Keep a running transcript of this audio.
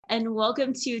and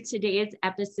welcome to today's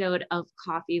episode of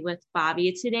Coffee with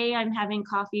Bobbi. Today, I'm having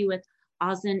coffee with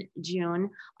Ozzin Jun.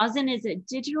 Ozzin is a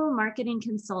digital marketing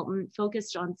consultant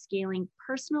focused on scaling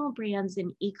personal brands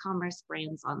and e-commerce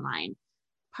brands online.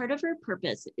 Part of her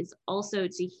purpose is also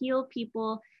to heal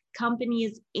people,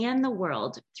 companies, and the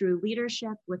world through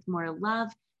leadership with more love,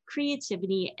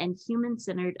 creativity, and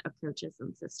human-centered approaches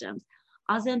and systems.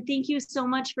 Ozzin, thank you so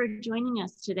much for joining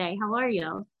us today. How are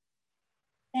you?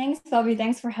 Thanks, Bobbi.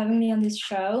 Thanks for having me on this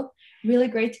show. Really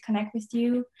great to connect with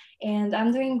you. And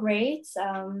I'm doing great.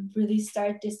 Really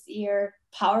start this year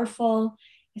powerful.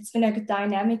 It's been a good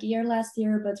dynamic year last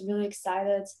year, but really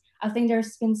excited. I think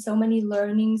there's been so many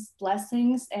learnings,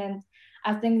 blessings, and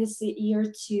I think this is the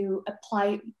year to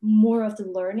apply more of the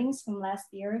learnings from last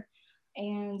year.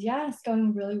 And yeah, it's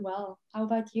going really well. How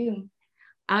about you?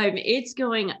 It's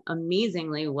going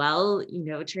amazingly well,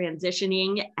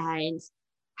 transitioning and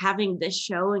having this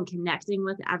show and connecting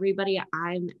with everybody.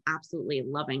 I'm absolutely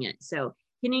loving it. So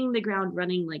hitting the ground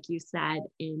running, like you said,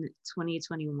 in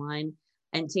 2021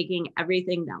 and taking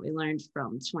everything that we learned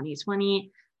from 2020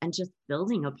 and just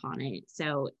building upon it.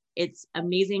 So it's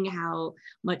amazing how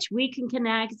much we can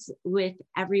connect with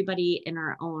everybody in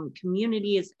our own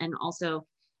communities and also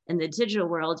in the digital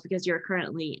world, because you're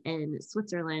currently in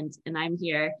Switzerland and I'm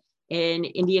here in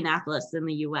Indianapolis in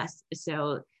the US.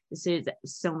 So this is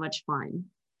so much fun.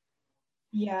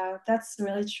 Yeah, that's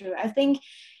really true. I think,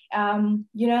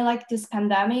 like this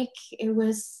pandemic, it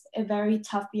was a very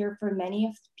tough year for many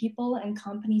of the people and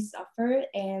companies suffered.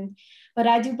 But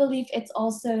I do believe it's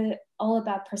also all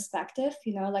about perspective,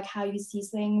 like how you see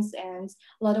things and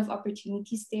a lot of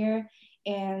opportunities there.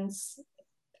 And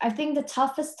I think the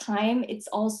toughest time, it's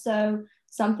also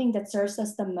something that serves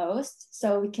us the most.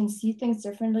 So we can see things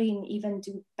differently and even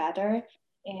do better.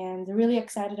 And really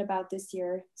excited about this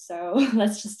year. So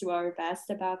let's just do our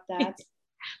best about that.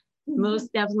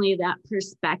 Most definitely that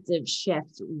perspective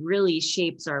shift really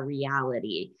shapes our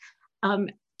reality. Can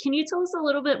you tell us a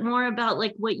little bit more about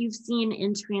like what you've seen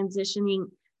in transitioning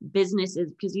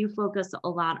businesses? Because you focus a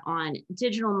lot on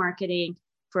digital marketing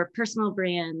for personal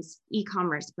brands,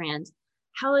 e-commerce brands.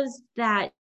 How is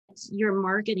that your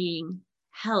marketing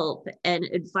help and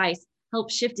advice help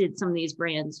shifted some of these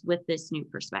brands with this new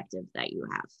perspective that you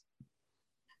have?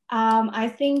 I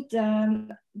think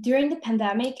during the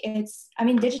pandemic,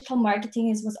 digital marketing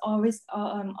was always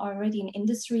already an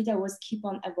industry that was keep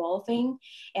on evolving.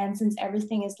 And since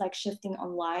everything is like shifting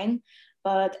online,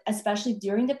 but especially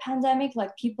during the pandemic,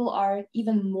 like people are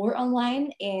even more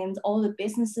online and all the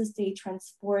businesses, they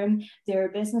transform their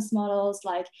business models,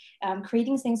 like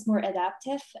creating things more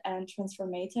adaptive and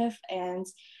transformative. And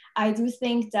I do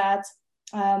think that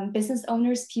business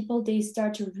owners, people, they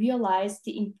start to realize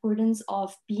the importance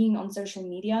of being on social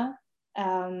media.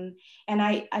 And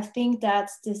I think that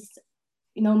this,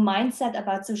 mindset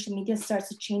about social media starts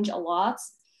to change a lot,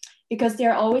 because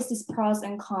there are always these pros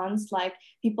and cons. Like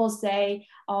people say,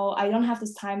 oh, I don't have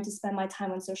this time to spend my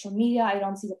time on social media. I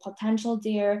don't see the potential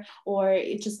there, or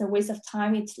it's just a waste of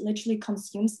time. It literally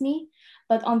consumes me.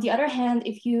 But on the other hand,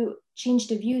 if you change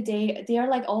the view, they are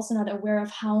like also not aware of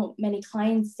how many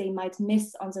clients they might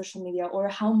miss on social media or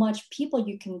how much people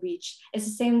you can reach. It's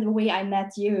the same the way I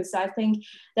met you. So I think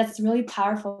that's really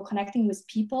powerful, connecting with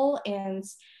people. And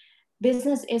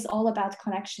business is all about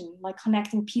connection, like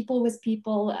connecting people with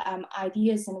people,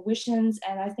 ideas and visions.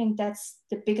 And I think that's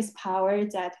the biggest power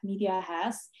that media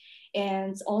has.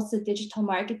 And also digital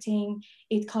marketing,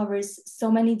 it covers so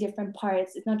many different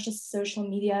parts. It's not just social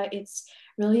media. It's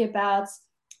really about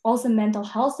also mental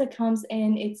health that comes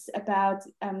in. It's about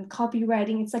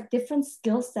copywriting. It's like different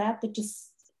skill set that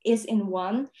just is in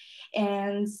one.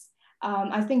 And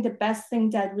I think the best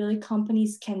thing that really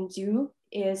companies can do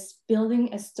is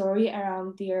building a story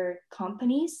around their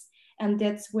companies. And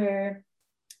that's where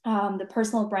the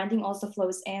personal branding also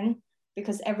flows in,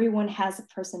 because everyone has a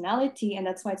personality, and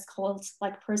that's why it's called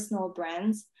like personal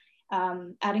brands,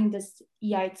 adding this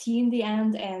EIT in the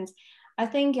end. And I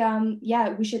think,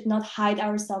 we should not hide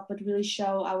ourselves, but really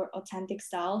show our authentic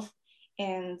self.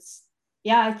 And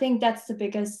yeah, I think that's the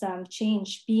biggest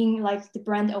change, being like the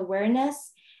brand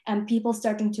awareness and people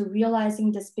starting to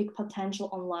realizing this big potential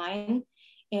online,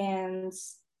 and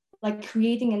like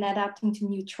creating and adapting to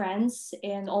new trends,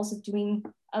 and also doing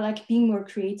like being more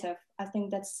creative. I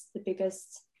think that's the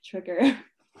biggest trigger.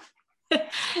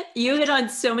 You hit on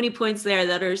so many points there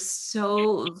that are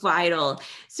so vital.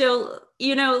 So,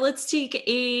 let's take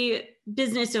a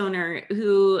business owner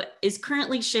who is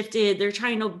currently shifted. They're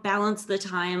trying to balance the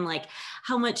time, like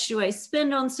how much do I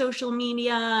spend on social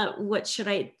media? What should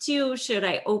I do? Should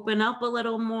I open up a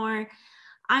little more?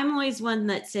 I'm always one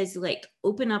that says, like,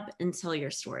 open up and tell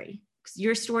your story. 'Cause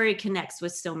your story connects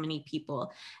with so many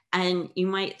people. And you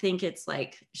might think it's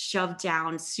like shoved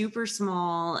down, super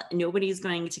small, nobody's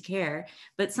going to care.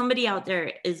 But somebody out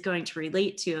there is going to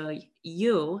relate to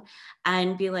you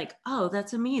and be like, oh,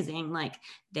 that's amazing. Like,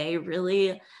 they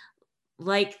really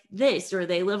like this, or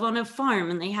they live on a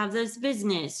farm and they have this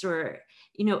business, or,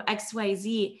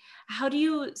 XYZ. How do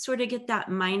you sort of get that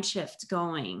mind shift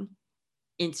going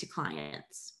into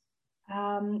clients?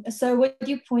 So what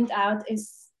you point out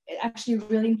is actually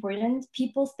really important.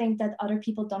 People think that other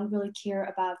people don't really care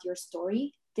about your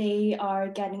story. They are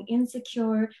getting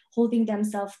insecure, holding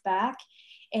themselves back.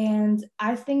 And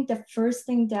I think the first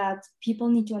thing that people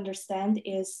need to understand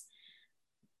is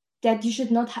that you should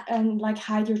not like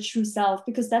hide your true self,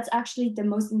 because that's actually the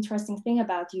most interesting thing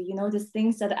about you, the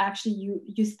things that actually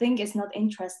you think is not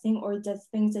interesting, or the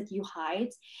things that you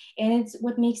hide, and it's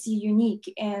what makes you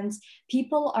unique. And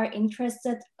people are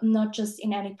interested not just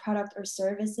in any product or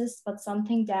services, but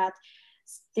something that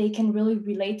they can really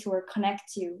relate to or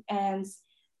connect to. And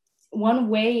one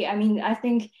way, I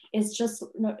think, is just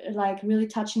like really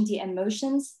touching the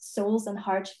emotions, souls, and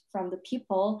heart from the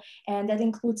people, and that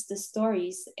includes the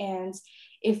stories. And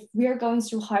if we're going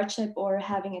through hardship or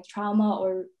having a trauma,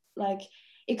 or like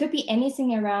it could be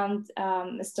anything around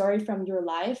a story from your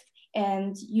life,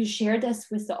 and you share this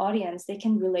with the audience, they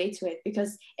can relate to it,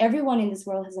 because everyone in this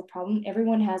world has a problem.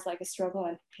 Everyone has like a struggle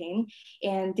and pain,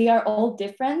 and they are all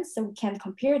different, so we can't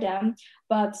compare them.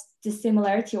 But the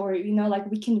similarity, or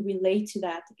like we can relate to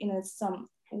that in some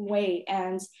way.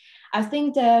 And I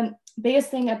think the biggest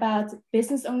thing about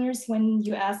business owners, when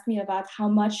you ask me about how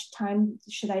much time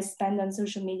should I spend on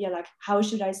social media, like how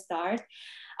should I start,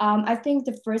 I think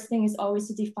the first thing is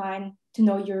always to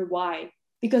know your why,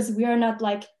 because we are not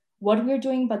like what we're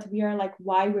doing, but we are like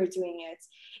why we're doing it.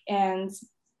 And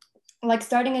like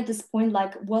starting at this point,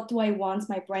 like what do I want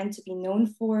my brand to be known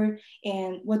for,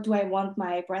 and what do I want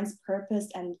my brand's purpose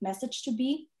and message to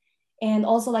be, and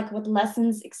also like what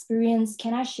lessons, experience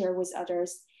can I share with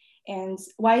others, and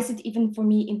why is it even for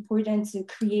me important to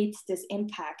create this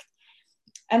impact.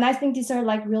 And I think these are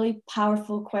like really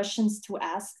powerful questions to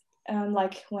ask,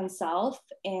 like oneself,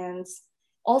 and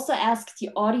also ask the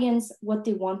audience what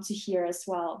they want to hear as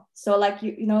well. So like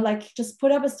like just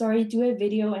put up a story, do a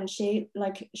video, and share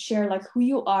like who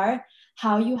you are,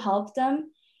 how you help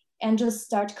them, and just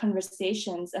start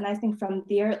conversations. And I think from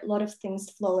there a lot of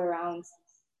things flow around.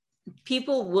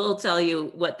 People will tell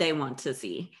you what they want to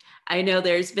see. I know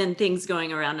there's been things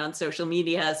going around on social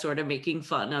media sort of making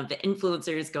fun of the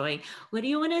influencers going, what do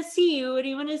you want to see? What do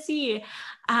you want to see?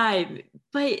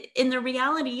 But in the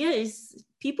reality is,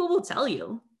 people will tell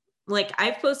you. Like,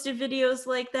 I've posted videos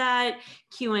like that,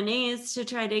 Q&As to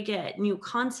try to get new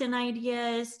content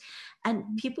ideas,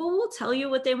 and people will tell you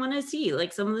what they want to see.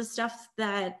 Like, some of the stuff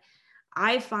that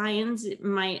I find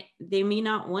they may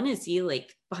not want to see,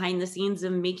 like behind the scenes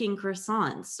of making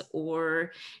croissants,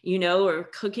 or, or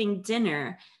cooking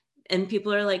dinner. And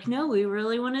people are like, no, we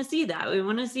really want to see that. We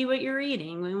want to see what you're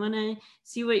eating. We want to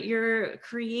see what you're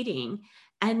creating.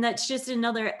 And that's just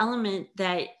another element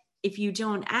that if you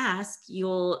don't ask,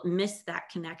 you'll miss that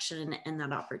connection and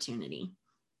that opportunity.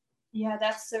 Yeah,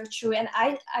 that's so true. And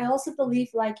I also believe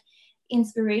like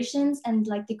inspirations and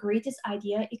like the greatest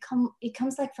idea, it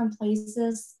comes like from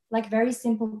places, like very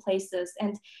simple places,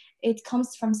 and it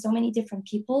comes from so many different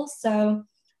people. So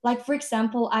like, for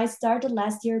example, I started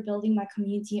last year building my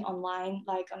community online,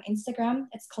 like on Instagram.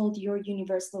 It's called Your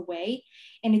Universal Way,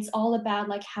 and it's all about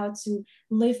like how to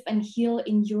live and heal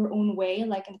in your own way,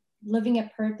 like living a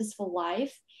purposeful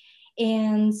life.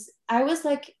 And I was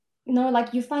like,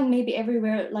 like you find maybe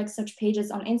everywhere like such pages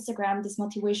on Instagram, this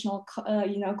motivational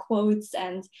quotes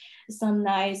and some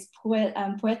nice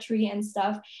poetry and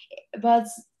stuff, but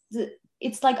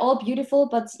it's like all beautiful,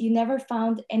 but you never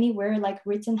found anywhere like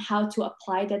written how to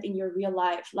apply that in your real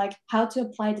life, like how to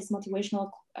apply this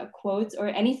motivational quotes or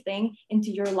anything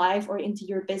into your life or into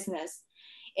your business.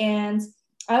 And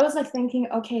I was like thinking,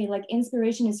 okay, like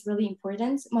inspiration is really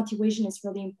important, motivation is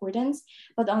really important,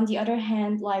 but on the other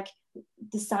hand, like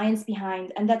the science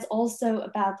behind, and that's also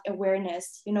about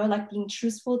awareness, like being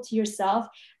truthful to yourself,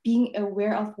 being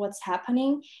aware of what's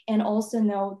happening, and also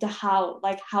know the how,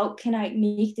 like how can I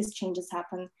make these changes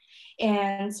happen.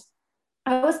 And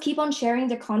I always keep on sharing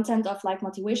the content of like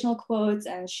motivational quotes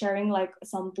and sharing like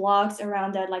some blogs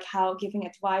around that, like how giving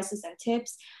advices and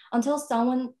tips, until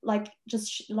someone like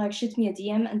just like shoot me a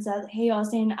DM and said, hey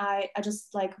Ozzin, I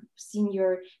just like seen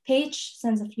your page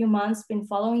since a few months, been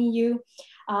following you.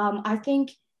 I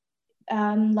think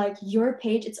like your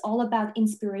page, it's all about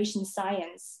inspiration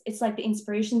science. It's like the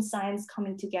inspiration science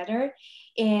coming together.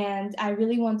 And I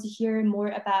really want to hear more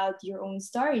about your own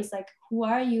stories. Like, who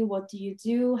are you? What do you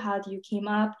do? How do you came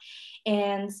up?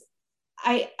 And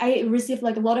I received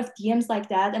like a lot of DMs like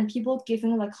that, and people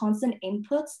giving like constant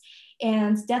inputs.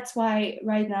 And that's why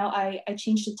right now I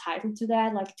changed the title to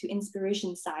that, like to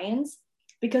inspiration science,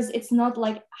 because it's not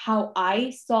like how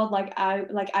I thought.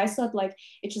 I thought like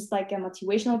it's just like a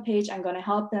motivational page. I'm gonna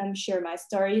help them share my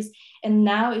stories, and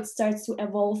now it starts to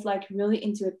evolve like really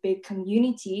into a big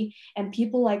community, and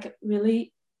people like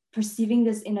really perceiving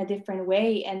this in a different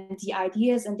way. And the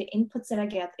ideas and the inputs that I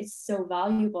get, it's so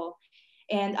valuable.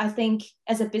 And I think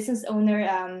as a business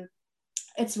owner,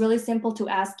 it's really simple to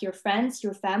ask your friends,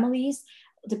 your families,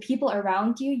 the people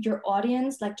around you, your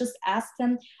audience, like just ask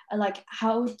them, like,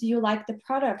 how do you like the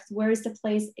product? Where is the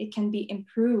place it can be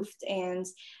improved? And,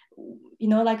 you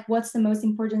know, like, what's the most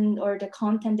important or the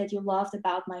content that you loved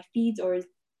about my feed or,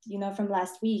 you know, from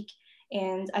last week?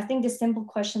 And I think the simple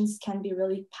questions can be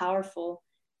really powerful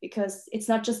because it's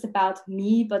not just about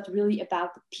me, but really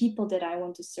about the people that I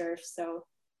want to serve. So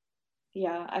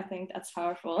yeah, I think that's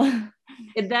powerful.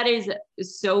 That is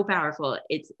so powerful.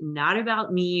 It's not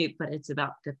about me, but it's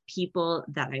about the people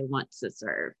that I want to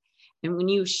serve. And when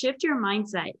you shift your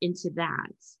mindset into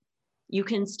that, you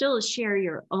can still share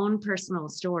your own personal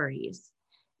stories.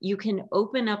 You can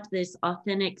open up this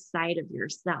authentic side of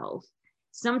yourself.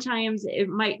 Sometimes it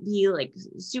might be like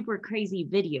super crazy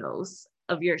videos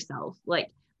of yourself, like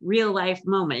real life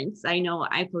moments. I know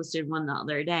I posted one the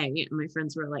other day and my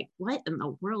friends were like, what in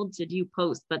the world did you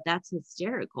post? But that's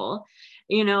hysterical.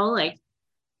 You know, like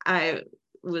I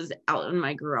was out in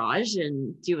my garage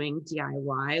and doing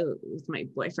DIY with my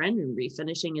boyfriend and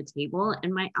refinishing a table,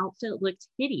 and my outfit looked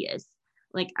hideous.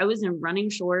 Like I was in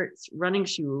running shorts, running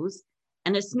shoes,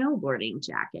 and a snowboarding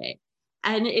jacket.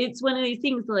 And it's one of these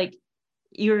things like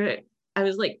I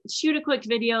was like, shoot a quick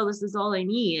video. This is all I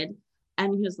need.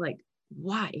 And he was like,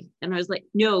 why? And I was like,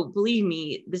 no, believe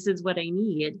me, this is what I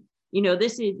need. You know,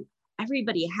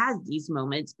 everybody has these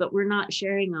moments, but we're not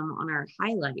sharing them on our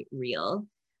highlight reel.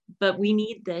 But we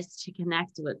need this to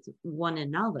connect with one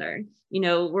another. You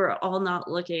know, we're all not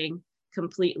looking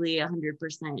completely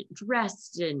 100%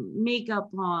 dressed and makeup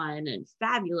on and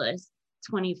fabulous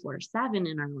 24/7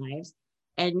 in our lives.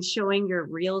 And showing your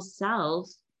real self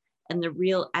and the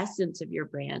real essence of your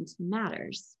brand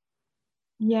matters.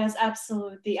 Yes,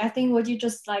 absolutely. I think what you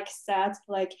just like said,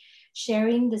 like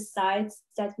sharing the sides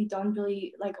that we don't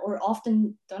really like or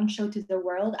often don't show to the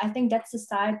world. I think that's the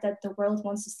side that the world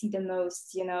wants to see the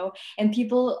most, you know. And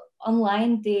people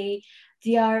online, they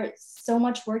are so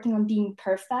much working on being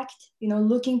perfect, you know,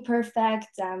 looking perfect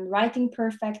and writing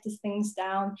perfect things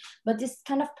down. But this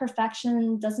kind of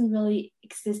perfection doesn't really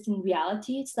exist in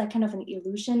reality. It's like kind of an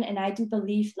illusion. And I do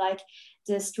believe like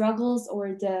the struggles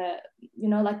or the, you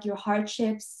know, like your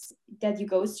hardships that you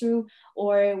go through,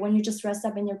 or when you just dress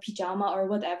up in your pajama or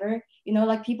whatever, you know,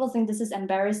 like people think this is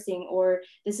embarrassing or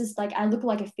this is like, I look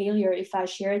like a failure if I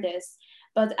share this.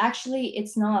 But actually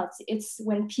it's not. It's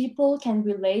when people can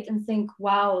relate and think,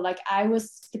 wow, like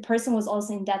the person was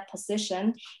also in that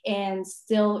position and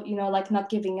still, you know, like not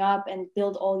giving up and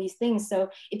build all these things. So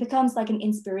it becomes like an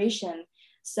inspiration.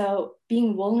 So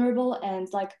being vulnerable and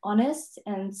like honest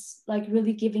and like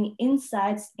really giving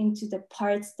insights into the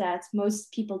parts that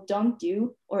most people don't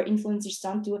do or influencers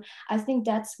don't do, I think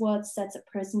that's what sets a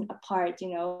person apart,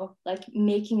 you know, like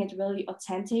making it really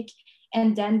authentic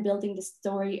and then building the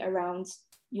story around,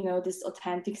 you know, this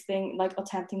authentic thing, like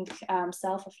authentic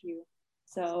self of you.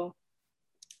 So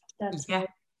that's Yeah.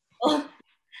 my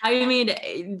I mean,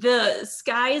 the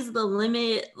sky's the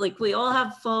limit. Like we all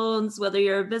have phones, whether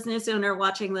you're a business owner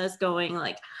watching this going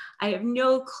like, I have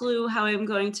no clue how I'm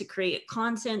going to create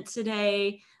content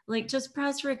today. Like just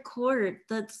press record.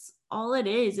 That's all it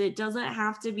is. It doesn't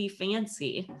have to be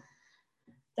fancy.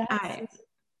 that's I,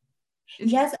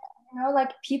 Yes, you know,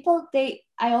 like people,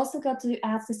 I also got to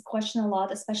ask this question a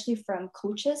lot, especially from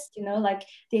coaches, you know, like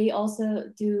they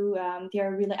also do,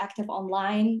 they're really active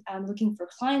online, looking for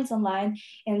clients online,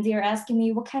 and they're asking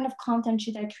me, what kind of content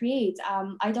should I create?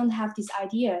 I don't have these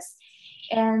ideas.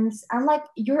 And I'm like,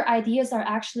 your ideas are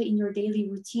actually in your daily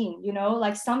routine, you know,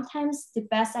 like sometimes the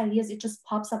best ideas, it just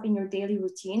pops up in your daily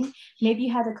routine. Maybe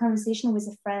you had a conversation with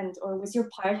a friend or with your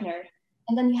partner,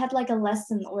 and then you had like a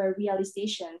lesson or a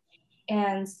realization.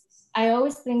 And I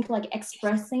always think like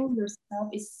expressing yourself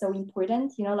is so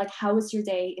important, you know, like how is your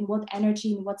day, in what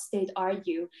energy, in what state are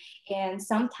you? And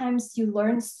sometimes you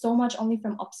learn so much only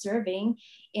from observing.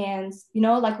 And, you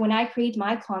know, like when I create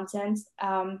my content,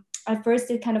 I first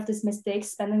did kind of this mistake,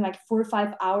 spending like 4 or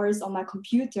 5 hours on my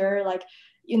computer, like,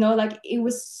 you know, like it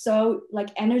was so like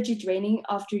energy draining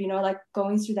after, you know, like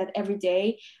going through that every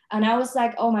day. And I was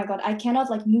like, oh my God, I cannot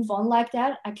like move on like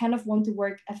that. I kind of want to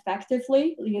work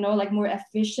effectively, you know, like more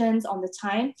efficient on the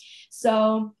time.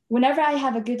 So whenever I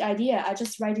have a good idea, I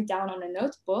just write it down on a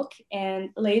notebook. And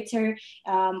later,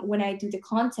 when I do the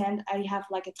content, I have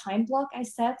like a time block I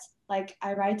set. Like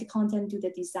I write the content, do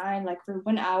the design like for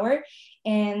 1 hour.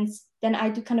 And then I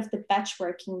do kind of the batch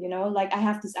working, you know, like I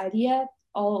have this idea,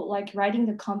 all like writing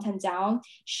the content down,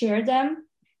 share them,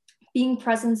 being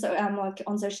present, so like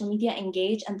on social media,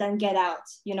 engage, and then get out,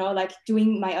 you know, like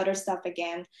doing my other stuff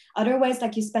again. Otherwise,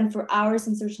 like you spend for hours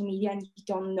on social media and you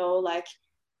don't know, like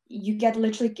you get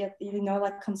literally get, you know,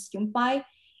 like consumed by.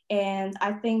 And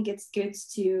I think it's good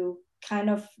to kind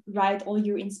of write all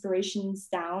your inspirations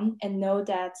down and know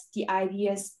that the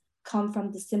ideas come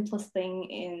from the simplest thing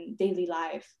in daily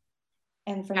life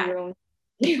and from Yeah. your own.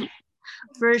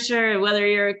 For sure, whether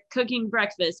you're cooking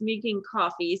breakfast, making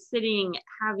coffee, sitting,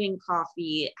 having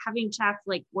coffee, having chats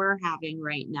like we're having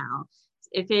right now.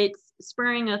 If it's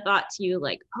spurring a thought to you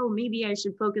like, oh, maybe I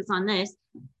should focus on this,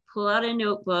 pull out a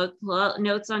notebook, pull out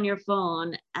notes on your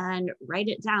phone and write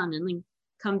it down and then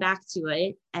come back to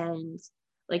it. And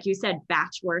like you said,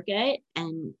 batch work it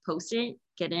and post it,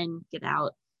 get in, get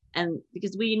out. And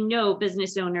because we know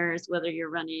business owners, whether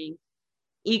you're running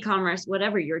e-commerce,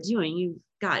 whatever you're doing, you've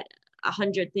got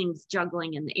 100 things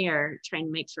juggling in the air trying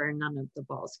to make sure none of the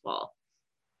balls fall.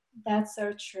 That's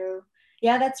so true.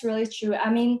 Yeah, that's really true. I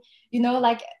mean, you know,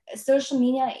 like social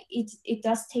media, it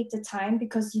does take the time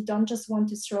because you don't just want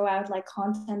to throw out like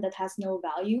content that has no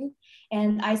value.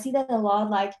 And I see that a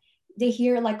lot, like they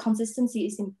hear like consistency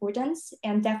is important,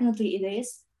 and definitely it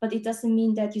is, but it doesn't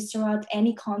mean that you throw out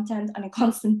any content on a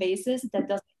constant basis that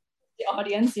doesn't the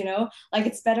audience, you know, like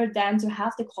it's better than to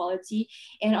have the quality.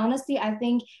 And honestly, I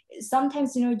think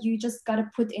sometimes, you know, you just got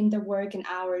to put in the work and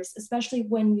hours, especially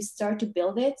when you start to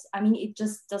build it. I mean, it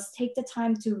just does take the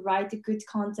time to write the good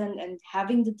content and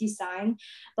having the design,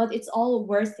 but it's all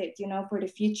worth it, you know, for the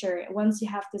future. Once you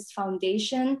have this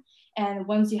foundation, and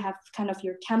once you have kind of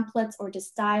your templates or the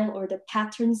style or the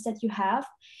patterns that you have,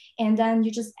 and then you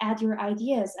just add your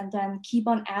ideas and then keep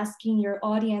on asking your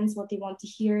audience what they want to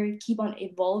hear, keep on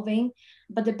evolving.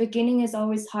 But the beginning is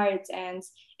always hard, and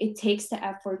it takes the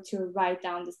effort to write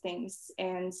down the things.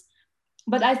 And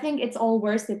but I think it's all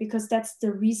worth it, because that's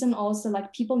the reason also,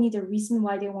 like people need a reason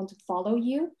why they want to follow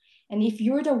you. And if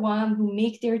you're the one who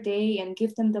make their day and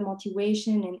give them the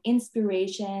motivation and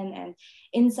inspiration and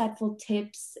insightful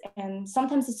tips, and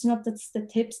sometimes it's not just the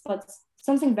tips, but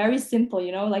something very simple,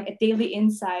 you know, like a daily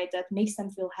insight that makes them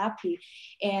feel happy.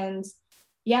 And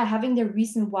yeah, having the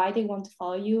reason why they want to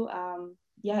follow you,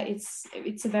 yeah,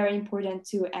 it's very important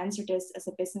to answer this as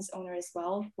a business owner as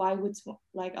well. Why would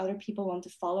like other people want to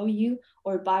follow you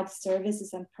or buy the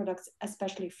services and products,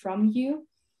 especially from you?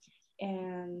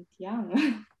 And yeah.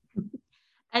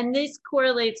 And this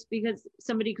correlates because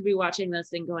somebody could be watching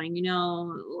this and going, you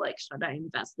know, like, should I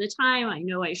invest the time? I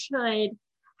know I should.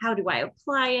 How do I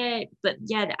apply it? But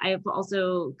yet I've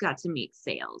also got to make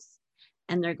sales.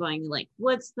 And they're going like,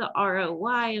 what's the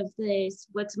ROI of this?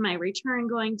 What's my return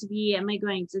going to be? Am I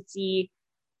going to see,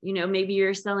 you know, maybe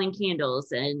you're selling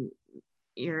candles and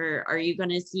are you going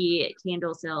to see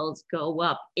candle sales go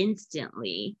up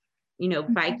instantly, you know,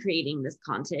 by creating this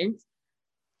content?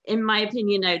 In my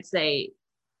opinion, I'd say,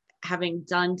 having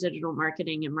done digital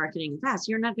marketing and marketing fast,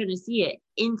 you're not going to see it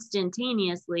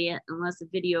instantaneously unless a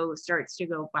video starts to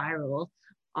go viral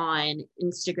on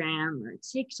Instagram or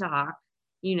TikTok,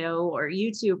 you know, or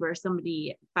YouTube, or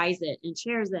somebody buys it and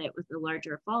shares it with a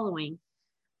larger following.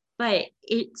 But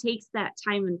it takes that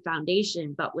time and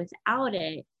foundation, but without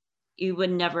it, you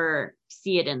would never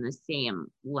see it in the same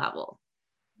level.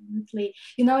 Absolutely.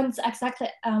 You know, it's exactly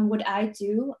what I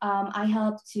do. I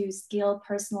help to scale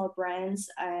personal brands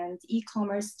and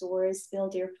e-commerce stores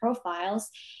build their profiles.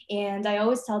 And I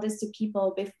always tell this to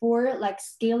people before like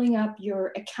scaling up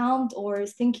your account or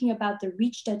thinking about the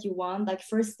reach that you want, like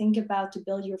first think about to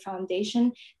build your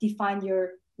foundation, define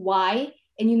your why,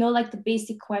 and you know, like the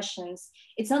basic questions.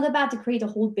 It's not about to create a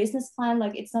whole business plan,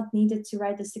 like it's not needed to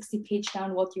write the 60-page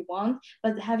down what you want,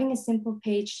 but having a simple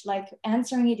page, like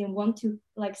answering it in 1-2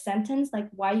 like sentence, like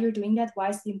why you're doing that, why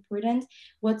is it important,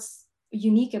 what's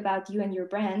unique about you and your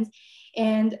brand.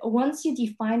 And once you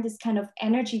define this kind of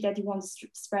energy that you want to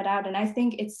spread out, and I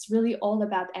think it's really all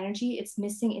about energy, it's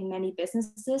missing in many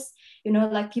businesses, you know,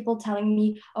 like people telling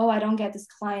me, oh, I don't get this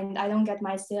client, I don't get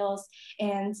my sales.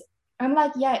 And I'm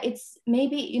like, yeah, it's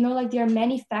maybe, like there are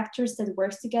many factors that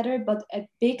works together, but a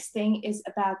big thing is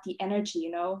about the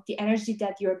energy, the energy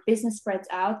that your business spreads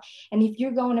out. And if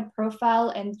you go on a profile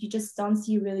and you just don't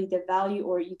see really the value,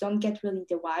 or you don't get really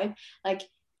the vibe, like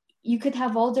you could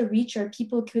have all the reach, or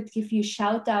people could give you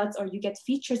shout outs, or you get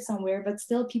featured somewhere, but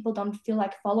still people don't feel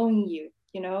like following you.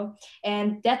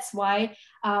 And that's why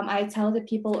I tell the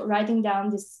people, writing down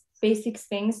these basic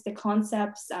things, the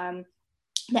concepts,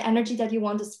 the energy that you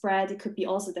want to spread. It could be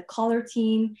also the color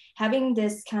theme, having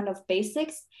this kind of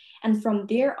basics. And from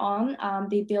there on,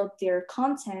 they build their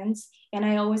content. And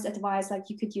I always advise, like,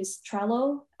 you could use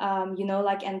Trello,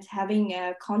 like, and having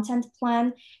a content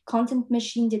plan, content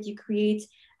machine that you create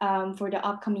for the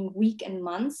upcoming week and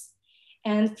months.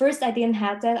 And first I didn't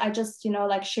have that. I just,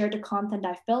 like, share the content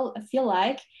I feel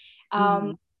like. I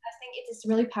think it is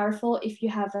really powerful if you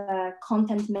have a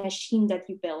content machine that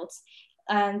you build.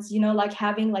 And like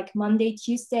having like Monday,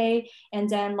 Tuesday, and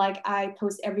then like I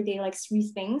post every day like 3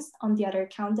 things on the other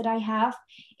account that I have,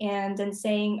 and then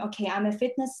saying, okay, I'm a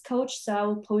fitness coach, so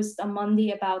I'll post on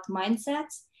Monday about mindset,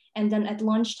 and then at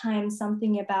lunchtime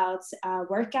something about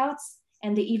workouts,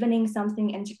 and the evening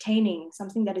something entertaining,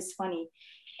 something that is funny.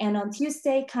 And on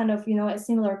Tuesday, kind of, a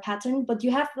similar pattern, but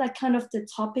you have like kind of the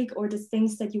topic or the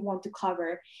things that you want to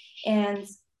cover. And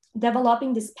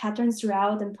developing these patterns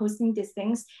throughout and posting these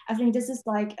things, I think this is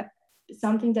like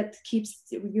something that keeps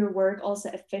your work also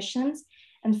efficient.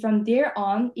 And from there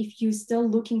on, if you're still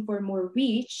looking for more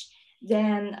reach,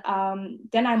 then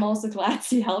I'm also glad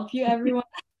to help you, everyone.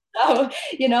 So,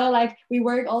 like we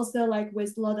work also like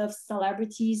with a lot of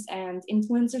celebrities and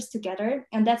influencers together.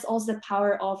 And that's also the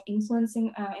power of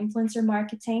influencer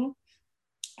marketing.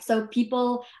 So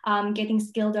people getting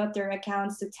skilled up their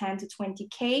accounts to 10 to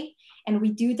 20K. And we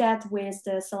do that with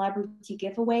the celebrity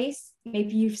giveaways.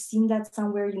 Maybe you've seen that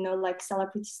somewhere, like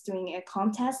celebrities doing a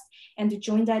contest. And to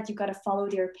join that, you got to follow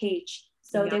their page.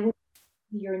 So they will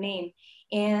see your name.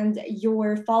 And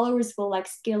your followers will like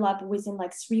scale up within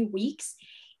like 3 weeks.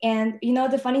 And,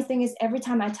 the funny thing is, every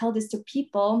time I tell this to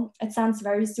people, it sounds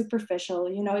very superficial.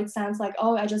 It sounds like,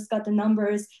 oh, I just got the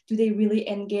numbers. Do they really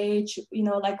engage?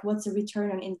 Like what's the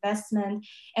return on investment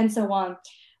and so on.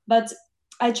 But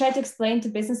I try to explain to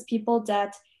business people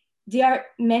that there are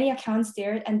many accounts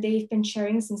there and they've been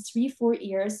sharing since 3-4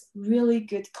 years, really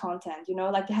good content,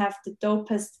 like they have the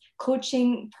dopest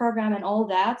coaching program and all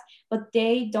that, but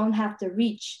they don't have the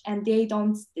reach and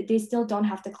they still don't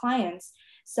have the clients.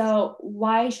 So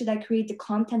why should I create the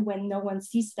content when no one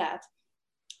sees that?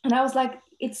 And I was like,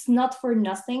 it's not for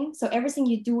nothing. So everything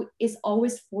you do is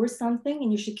always for something,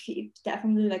 and you should keep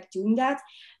definitely like doing that.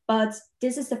 But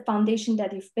this is the foundation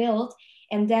that you've built.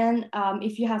 And then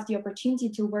if you have the opportunity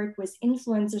to work with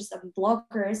influencers and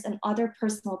bloggers and other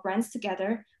personal brands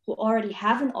together who already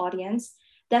have an audience,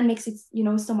 that makes it,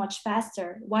 so much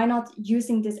faster. Why not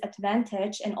using this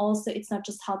advantage? And also it's not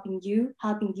just helping you,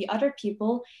 helping the other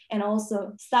people, and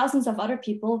also thousands of other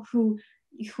people whom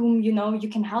you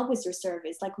can help with your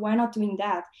service. Like, why not doing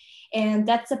that? And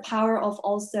that's the power of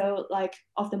also like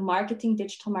of the marketing,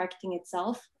 digital marketing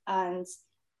itself. And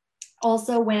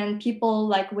also when people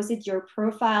like visit your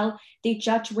profile, they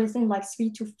judge within like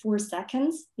 3 to 4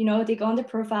 seconds. They go on the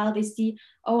profile, they see,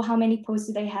 oh, how many posts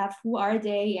do they have, who are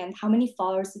they, and how many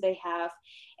followers do they have.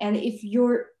 And if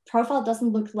your profile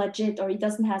doesn't look legit, or it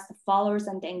doesn't have the followers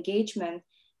and the engagement,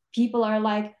 people are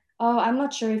like, oh, I'm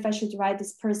not sure if I should write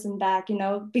this person back,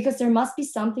 because there must be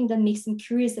something that makes them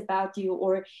curious about you,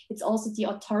 or it's also the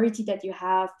authority that you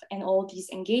have and all these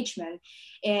engagement.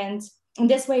 And in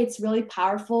this way, it's really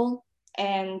powerful.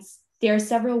 And there are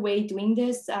several ways doing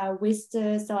this with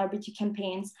the celebrity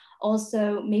campaigns.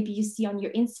 Also, maybe you see on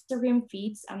your Instagram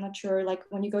feeds, I'm not sure, like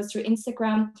when you go through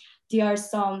Instagram, there are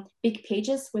some big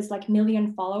pages with like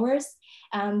million followers.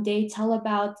 They tell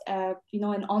about,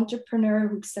 an entrepreneur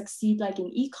who succeed like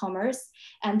in e-commerce,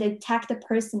 and they tag the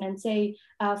person and say,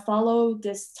 follow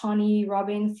this Tony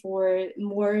Robbins for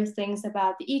more things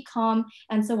about the e-com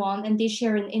and so on. And they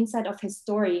share an insight of his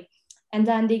story, and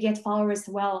then they get followers as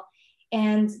well.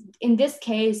 And in this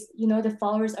case, the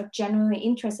followers are genuinely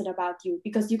interested about you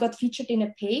because you got featured in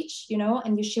a page,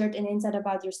 and you shared an insight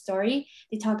about your story.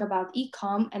 They talk about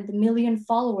e-com, and the million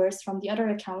followers from the other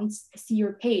accounts see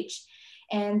your page.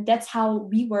 And that's how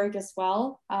we work as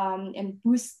well, and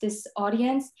boost this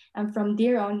audience. And from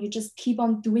there on, you just keep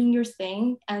on doing your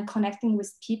thing and connecting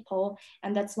with people.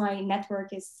 And that's why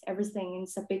network is everything. And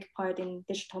it's a big part in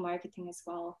digital marketing as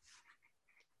well.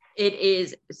 It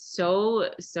is so,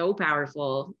 so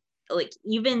powerful. Like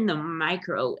even the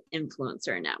micro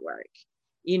influencer network,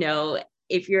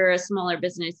 if you're a smaller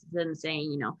business and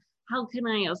saying, how can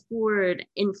I afford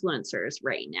influencers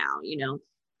right now?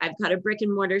 I've got a brick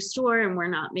and mortar store and we're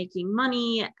not making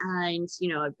money, and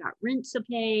I've got rent to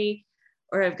pay,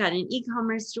 or I've got an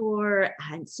e-commerce store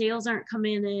and sales aren't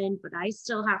coming in, but I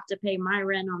still have to pay my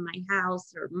rent on my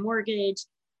house or mortgage.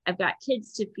 I've got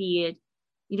kids to feed.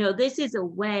 This is a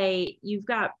way you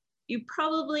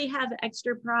probably have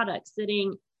extra products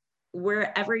sitting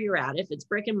wherever you're at, if it's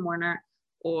brick and mortar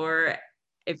or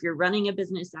if you're running a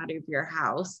business out of your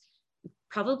house,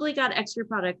 probably got extra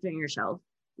product on your shelf.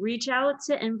 Reach out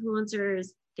to influencers.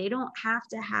 They don't have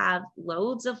to have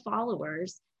loads of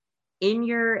followers in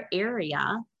your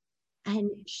area, and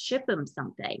ship them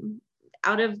something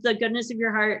out of the goodness of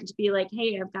your heart, to be like,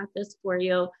 hey, I've got this for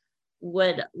you.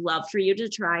 Would love for you to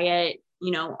try it.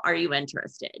 Are you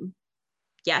interested?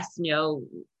 Yes, no.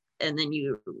 And then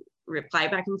you reply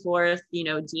back and forth,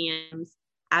 DMs,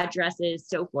 addresses,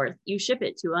 so forth. You ship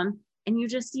it to them and you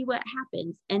just see what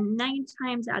happens. And 9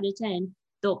 times out of 10,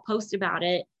 they'll post about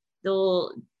it.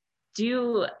 They'll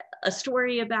do a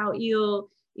story about you,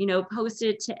 post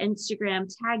it to Instagram,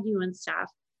 tag you and stuff,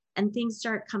 and things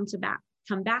start come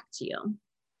back to you.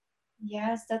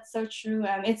 Yes, that's so true.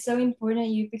 It's so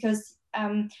important because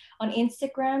on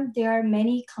Instagram, there are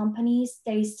many companies.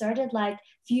 They started like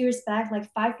a few years back,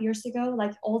 like 5 years ago,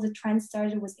 like all the trends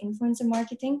started with influencer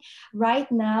marketing.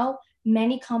 Right now,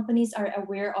 many companies are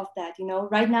aware of that.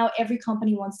 Right now, every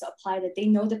company wants to apply that. They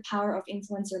know the power of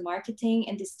influencer marketing,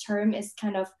 and this term is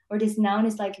or this noun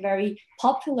is like very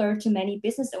popular to many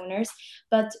business owners.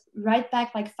 But right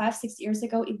back like 5-6 years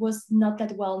ago, it was not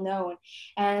that well known.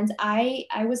 And I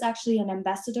was actually an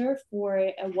ambassador for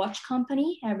a watch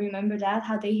company. I remember that,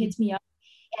 how they hit me up.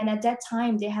 And at that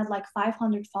time, they had like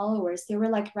 500 followers. They were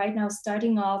like right now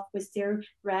starting off with their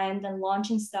brand and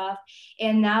launching stuff.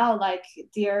 And now like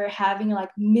they're having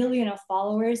like million of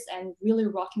followers and really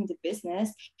rocking the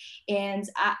business. And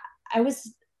I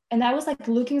was like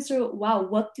looking through, wow,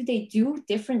 what do they do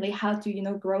differently? How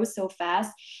to, grow so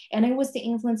fast? And it was the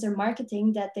influencer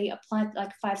marketing that they applied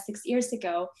like 5-6 years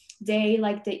ago. They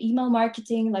like the email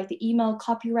marketing, like the email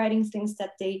copywriting things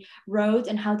that they wrote,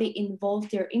 and how they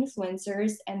involved their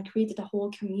influencers and created a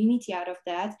whole community out of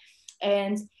that.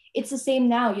 And it's the same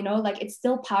now, like it's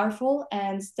still powerful,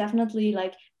 and definitely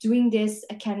like doing this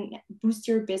can boost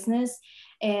your business.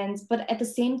 But at the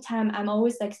same time, I'm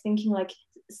always like think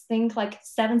like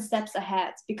 7 steps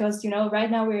ahead, because right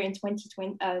now we're in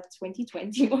 2020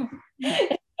 so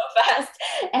fast.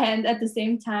 And at the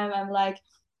same time, I'm like,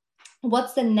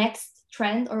 what's the next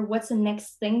trend, or what's the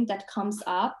next thing that comes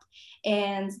up?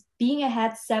 And being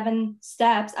ahead 7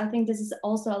 steps, I think this is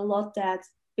also a lot that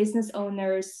business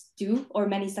owners do, or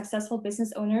many successful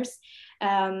business owners.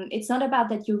 It's not about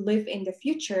that you live in the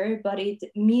future, but it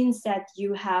means that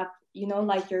you have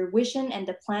like your vision and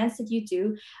the plans that you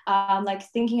do, like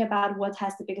thinking about what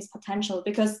has the biggest potential.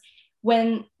 Because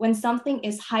when something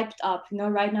is hyped up,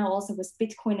 right now also with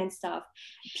Bitcoin and stuff,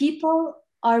 people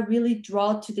are really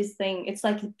drawn to this thing. It's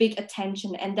like big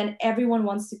attention, and then everyone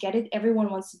wants to get it, everyone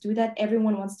wants to do that,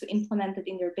 everyone wants to implement it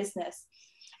in their business.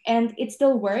 And it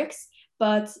still works,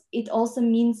 but it also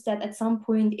means that at some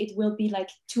point it will be like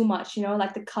too much,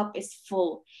 like the cup is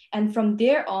full. And from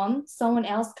there on, someone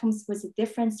else comes with a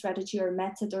different strategy or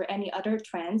method or any other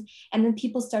trend, and then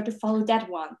people start to follow that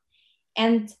one.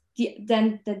 And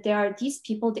then there are these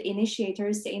people, the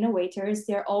initiators, the innovators.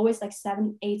 They're always like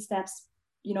 7-8 steps,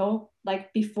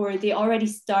 like before they already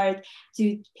start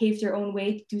to pave their own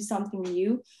way to do something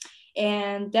new.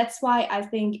 And that's why I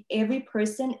think every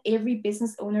person, every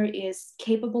business owner is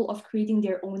capable of creating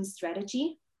their own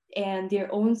strategy and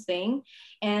their own thing.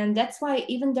 And that's why,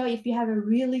 even though if you have a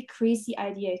really crazy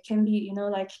idea, it can be,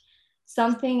 like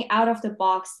something out of the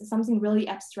box, something really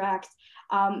abstract,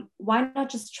 why not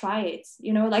just try it?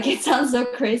 Like it sounds so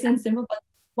crazy and simple, but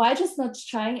why just not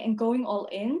trying and going all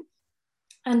in?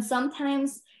 And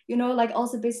sometimes, like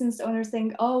also business owners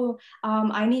think, oh,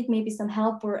 I need maybe some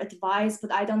help or advice,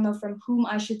 but I don't know from whom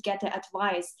I should get the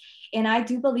advice. And I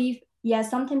do believe, yeah,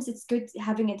 sometimes it's good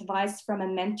having advice from a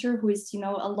mentor who is, a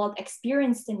lot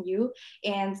experienced than you,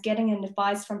 and getting an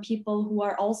advice from people who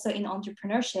are also in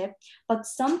entrepreneurship. But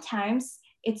sometimes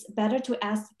it's better to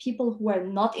ask people who are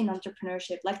not in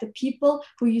entrepreneurship, like the people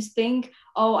who you think,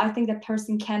 oh, I think that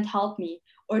person can't help me,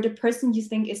 or the person you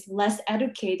think is less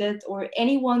educated, or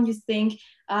anyone you think,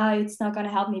 it's not going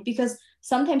to help me. Because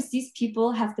sometimes these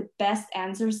people have the best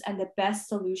answers and the best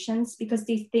solutions, because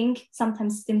they think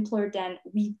sometimes simpler than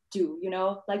we do,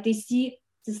 like they see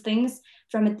these things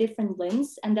from a different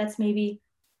lens, and that's maybe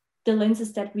the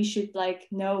lenses that we should like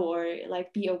know or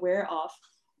like be aware of.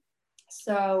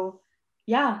 So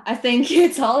yeah, I think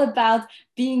it's all about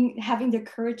having the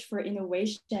courage for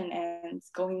innovation and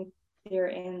going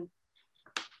therein.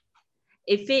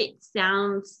 If it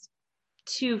sounds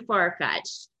too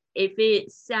far-fetched, if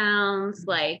it sounds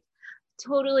like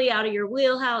totally out of your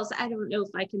wheelhouse, I don't know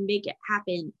if I can make it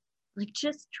happen, like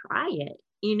just try it.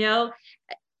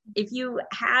 If you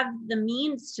have the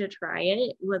means to try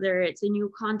it, whether it's a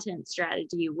new content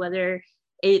strategy, whether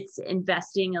it's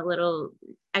investing a little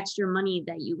extra money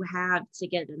that you have to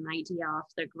get an idea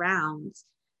off the ground,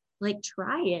 like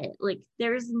try it. Like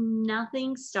there's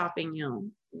nothing stopping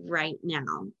you right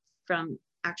now from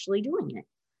actually doing it.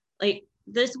 Like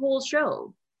this whole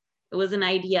show, it was an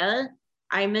idea.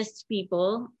 I missed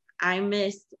people. I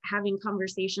missed having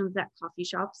conversations at coffee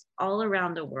shops all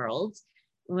around the world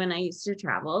when I used to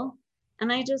travel.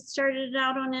 And I just started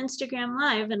out on Instagram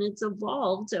Live, and it's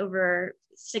evolved over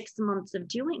 6 months of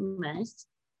doing this.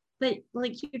 But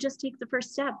like, you just take the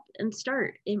first step and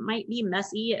start. It might be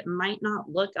messy. It might not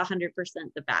look 100%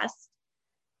 the best,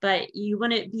 but I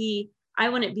wouldn't be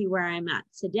where I'm at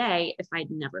today if I'd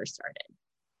never started.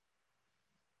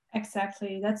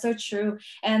 Exactly, that's so true.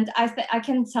 And I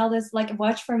can tell this, like,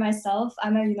 watch for myself.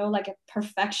 I'm a, like a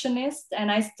perfectionist, and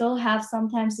I still have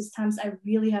sometimes these times I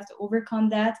really have to overcome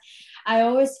that. I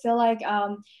always feel like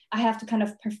I have to kind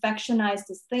of perfectionize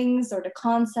these things or the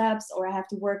concepts, or I have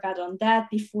to work out on that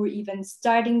before even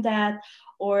starting that,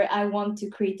 or I want to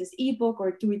create this ebook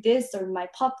or do this or my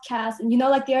podcast. And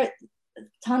like there are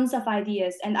tons of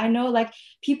ideas, and I know like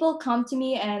people come to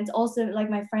me, and also like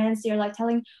my friends, they're like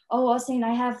telling, oh, Ozzin,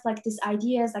 I have like these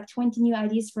ideas, like 20 new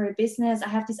ideas for a business, I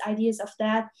have these ideas of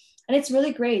that. And it's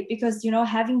really great because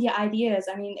having the ideas,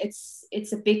 I mean,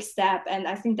 it's a big step, and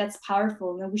I think that's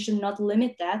powerful, and we should not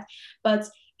limit that. But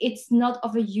it's not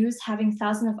of a use having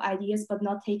thousands of ideas but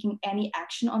not taking any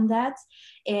action on that.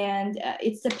 And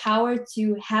it's the power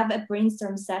to have a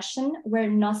brainstorm session where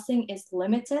nothing is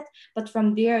limited, but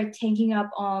from there taking up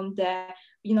on the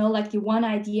like the one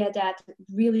idea that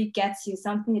really gets you,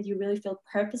 something that you really feel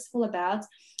purposeful about.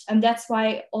 And that's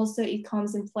why also it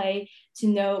comes in play to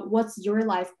know what's your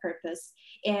life purpose.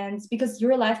 And because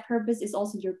your life purpose is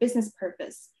also your business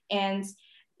purpose. And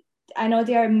I know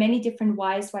there are many different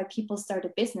whys why people start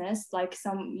a business. Like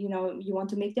some, you want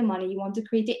to make the money, you want to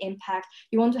create the impact,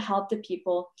 you want to help the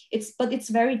people. But it's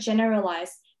very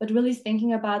generalized. But really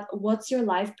thinking about what's your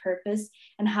life purpose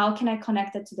and how can I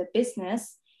connect it to the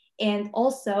business? And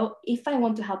also, if I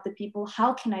want to help the people,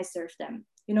 how can I serve them?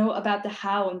 About the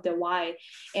how and the why.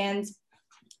 And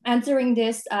answering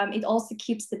this, it also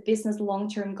keeps the business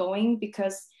long-term going,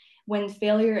 because when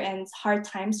failure and hard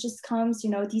times just comes,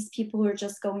 these people who are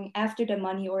just going after the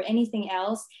money or anything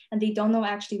else, and they don't know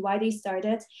actually why they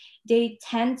started, they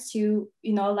tend to,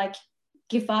 like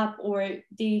give up, or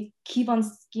they keep on,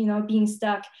 being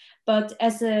stuck. But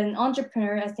as an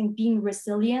entrepreneur, I think being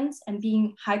resilient and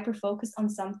being hyper focused on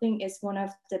something is one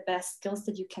of the best skills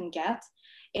that you can get.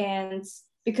 And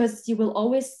because you will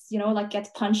always, like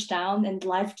get punched down, and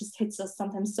life just hits us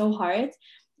sometimes so hard.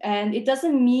 And it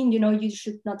doesn't mean, you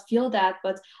should not feel that,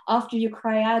 but after you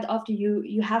cry out, after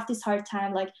you have this hard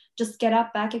time, like just get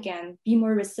up back again, be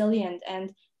more resilient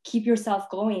and keep yourself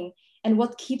going. And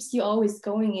what keeps you always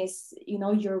going is,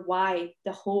 your why,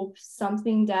 the hope,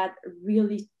 something that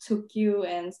really took you,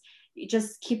 and you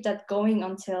just keep that going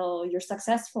until you're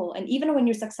successful. And even when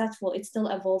you're successful, it still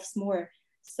evolves more.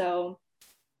 So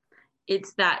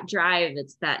it's that drive,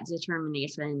 it's that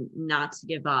determination not to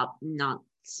give up, not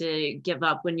to give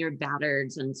up when you're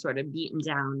battered and sort of beaten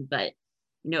down, but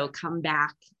come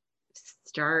back,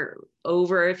 start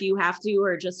over if you have to,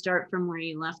 or just start from where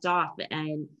you left off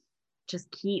and just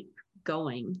keep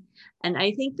going. And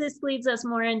I think this leads us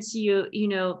more into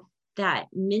that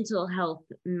mental health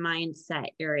mindset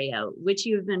area, which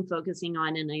you've been focusing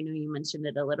on, and I know you mentioned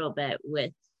it a little bit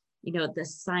with the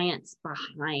science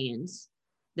behind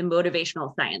the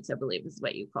motivational science, I believe is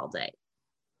what you called it.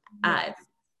 Yes.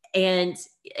 And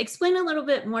explain a little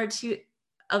bit more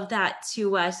of that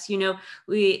to us.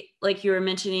 We, like you were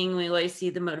mentioning, we always see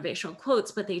the motivational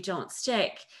quotes, but they don't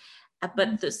stick,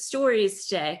 but the stories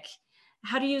stick.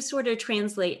 How do you sort of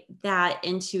translate that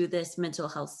into this mental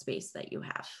health space that you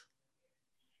have?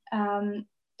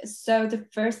 So the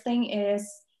first thing is,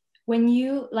 when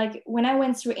I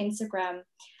went through Instagram,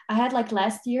 I had like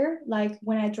last year, like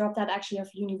when I dropped out actually of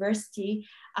university,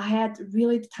 I had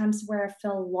really times where I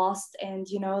felt lost, and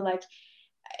like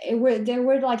there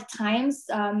were like times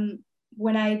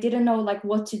when I didn't know like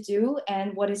what to do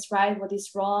and what is right, what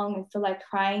is wrong, and feel like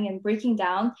crying and breaking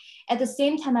down. At the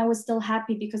same time, I was still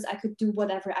happy because I could do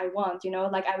whatever I want, you know,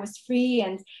 like I was free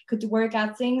and could work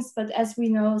out things. But as we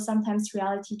know, sometimes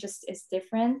reality just is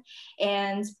different.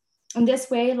 And in this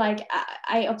way, like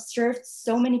I observed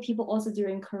so many people also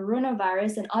during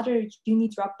coronavirus and other uni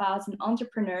dropouts and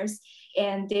entrepreneurs,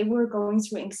 and they were going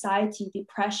through anxiety,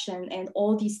 depression, and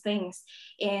all these things.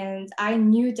 And I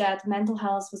knew that mental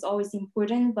health was always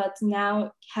important, but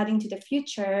now heading to the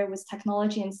future with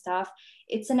technology and stuff,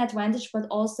 it's an advantage, but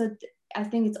also I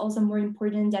think it's also more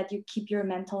important that you keep your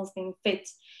mental thing fit.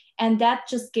 And that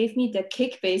just gave me the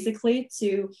kick basically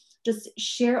to just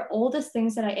share all the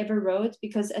things that I ever wrote,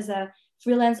 because as a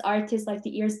freelance artist, like the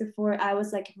years before, I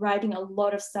was like writing a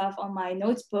lot of stuff on my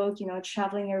notebook, you know,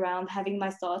 traveling around, having my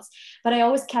thoughts, but I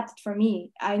always kept it for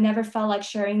me. I never felt like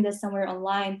sharing this somewhere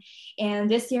online.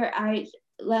 And last year,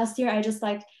 I just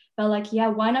like felt like, yeah,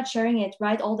 why not sharing it?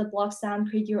 Write all the blogs down,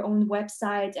 create your own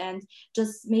website, and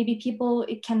just maybe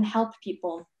it can help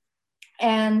people.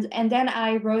 And then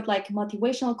I wrote like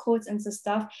motivational quotes and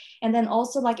stuff. And then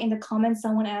also like in the comments,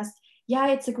 someone asked, yeah,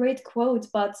 it's a great quote,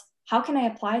 but how can I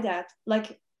apply that?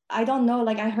 Like, I don't know,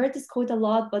 like I heard this quote a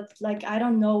lot, but like I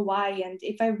don't know why. And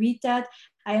if I read that,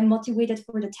 I am motivated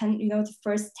for the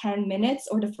first 10 minutes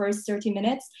or the first 30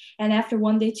 minutes. And after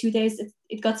 1 day, 2 days,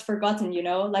 it gets forgotten, you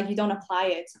know, like you don't apply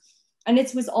it. And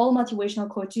it's with all motivational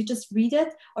quotes. You just read it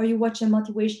or you watch a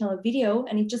motivational video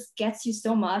and it just gets you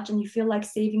so much and you feel like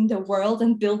saving the world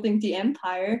and building the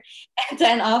empire. And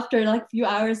then after like a few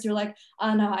hours, you're like,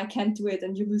 oh no, I can't do it.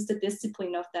 And you lose the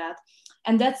discipline of that.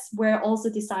 And that's where also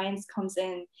the science comes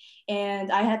in.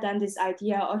 And I had then this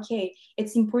idea, okay,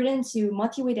 it's important to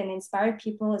motivate and inspire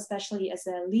people, especially as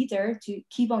a leader, to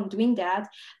keep on doing that,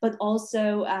 but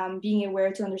also being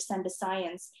aware to understand the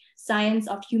science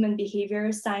of human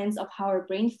behavior, science of how our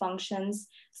brain functions,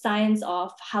 science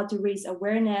of how to raise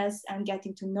awareness and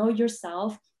getting to know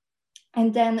yourself,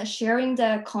 and then sharing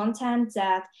the content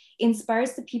that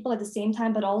inspires the people at the same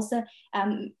time, but also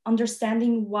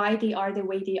understanding why they are the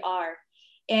way they are.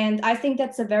 And I think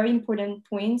that's a very important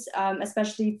point,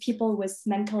 especially people with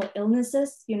mental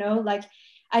illnesses, you know, like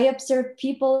I observe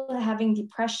people having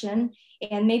depression,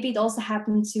 and maybe it also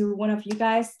happened to one of you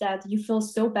guys that you feel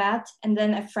so bad. And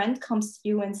then a friend comes to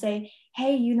you and say,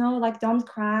 hey, you know, like, don't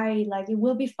cry, like it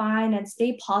will be fine, and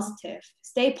stay positive.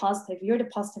 Stay positive. You're the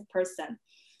positive person.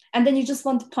 And then you just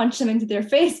want to punch them into their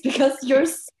face because you're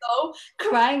so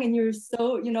crying and you're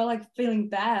so, you know, like feeling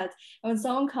bad. And when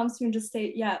someone comes to you and just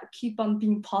say, yeah, keep on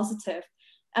being positive,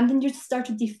 and then you start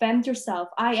to defend yourself.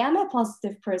 I am a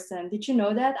positive person. Did you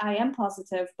know that? I am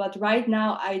positive. But right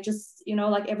now, I just, you know,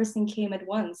 like everything came at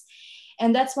once.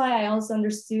 And that's why I also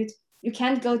understood you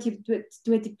can't go to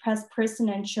a depressed person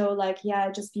and show like, yeah,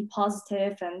 just be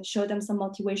positive and show them some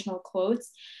motivational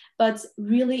quotes, but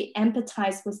really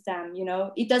empathize with them. You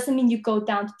know, it doesn't mean you go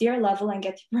down to their level and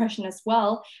get depression as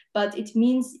well, but it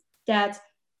means that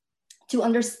to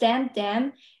understand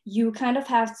them, you kind of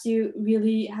have to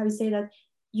really, how you say that,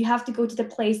 you have to go to the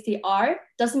place they are.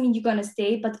 Doesn't mean you're going to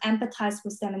stay, but empathize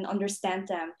with them and understand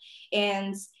them.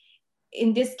 And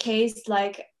in this case,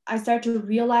 like I start to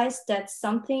realize that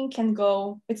something can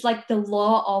go, it's like the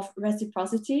law of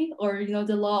reciprocity, or, you know,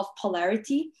 the law of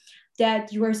polarity,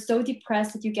 that you are so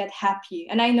depressed that you get happy.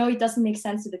 And I know it doesn't make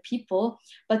sense to the people,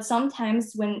 but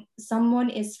sometimes when someone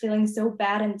is feeling so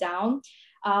bad and down,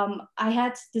 I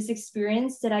had this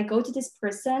experience that I go to this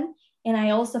person and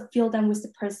I also feel them with the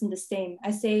person the same.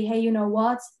 I say, hey, you know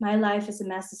what? My life is a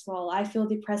mess as well. I feel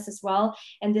depressed as well.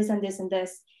 And this and this and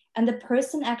this. And the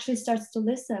person actually starts to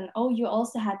listen. Oh, you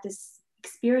also had this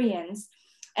experience.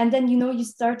 And then, you know, you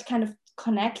start to kind of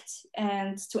connect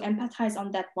and to empathize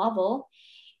on that level.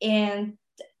 And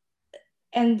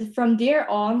from there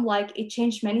on, like it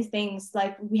changed many things.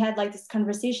 Like we had like this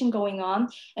conversation going on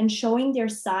and showing their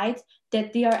side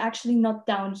that they are actually not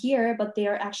down here, but they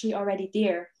are actually already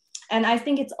there. And I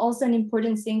think it's also an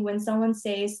important thing when someone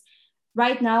says,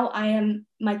 right now,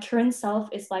 my current self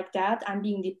is like that. I'm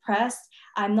being depressed.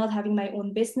 I'm not having my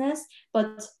own business,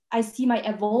 but I see my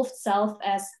evolved self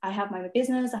as I have my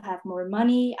business, I have more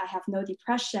money, I have no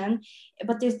depression,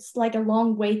 but it's like a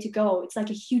long way to go. It's like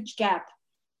a huge gap.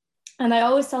 And I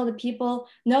always tell the people,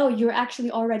 no, you're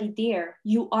actually already there.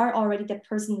 You are already the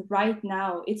person right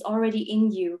now. It's already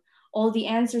in you. All the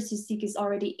answers you seek is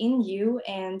already in you.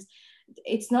 And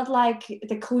it's not like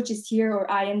the coach is here or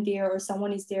I am there or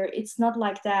someone is there. It's not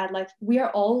like that. Like we are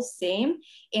all same,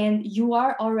 and you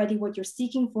are already what you're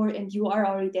seeking for, and you are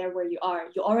already there where you are.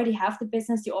 You already have the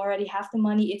business, you already have the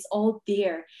money. It's all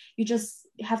there. You just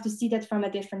have to see that from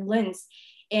a different lens.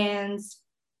 And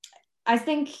I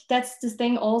think that's the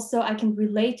thing also. I can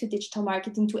relate to digital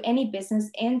marketing, to any business,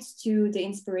 and to the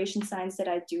inspiration science that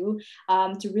I do,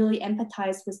 to really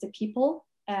empathize with the people.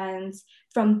 And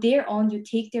from there on, you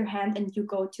take their hand and you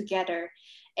go together.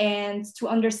 And to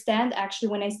understand, actually,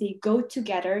 when I say go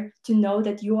together, to know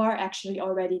that you are actually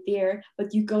already there,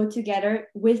 but you go together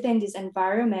within this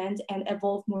environment and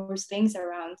evolve more things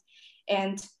around.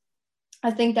 And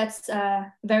I think that's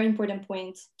a very important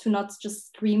point, to not just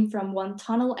scream from one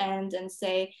tunnel end and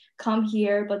say, come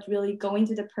here, but really going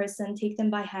to the person, take them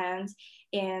by hand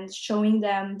and showing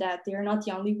them that they're not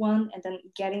the only one, and then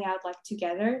getting out like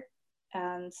together.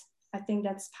 And I think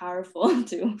that's powerful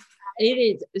too.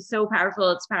 It is so powerful.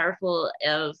 It's powerful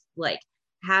of like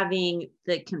having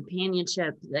the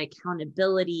companionship, the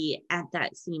accountability at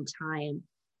that same time.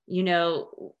 You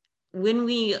know, when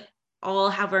we all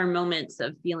have our moments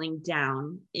of feeling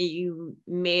down, you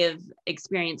may have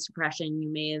experienced depression,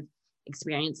 you may have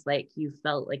experienced like you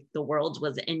felt like the world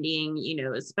was ending, you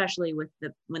know, especially with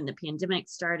the when the pandemic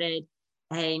started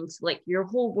and like your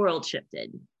whole world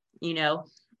shifted, you know,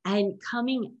 and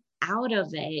coming out of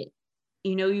it,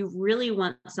 you know, you really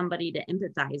want somebody to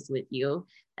empathize with you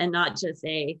and not just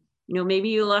say, you know, maybe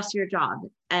you lost your job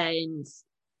and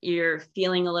you're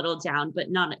feeling a little down, but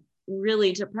not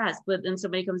really depressed. But then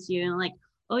somebody comes to you and like,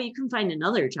 oh, you can find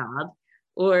another job,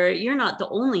 or you're not the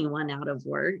only one out of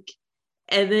work.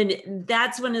 And then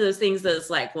that's one of those things that's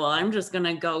like, well, I'm just going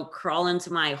to go crawl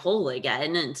into my hole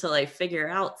again until I figure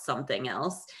out something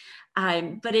else.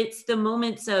 But it's the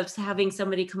moments of having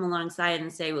somebody come alongside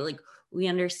and say, well, like, we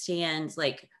understand,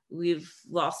 like, we've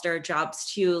lost our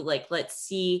jobs too. Like, let's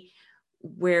see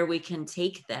where we can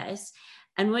take this.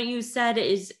 And what you said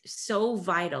is so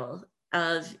vital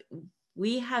of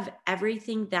we have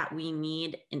everything that we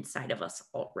need inside of us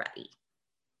already.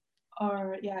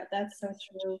 Or yeah, that's so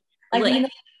true. Like, you know,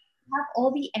 you have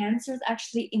all the answers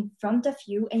actually in front of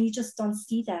you and you just don't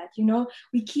see that. You know,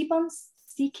 we keep on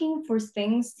seeking for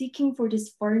things, seeking for this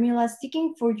formula,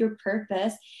 seeking for your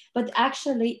purpose, but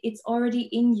actually it's already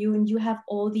in you and you have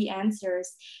all the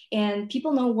answers. And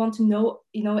people don't want to know,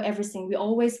 you know, everything. We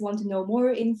always want to know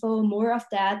more info, more of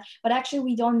that, but actually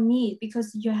we don't need,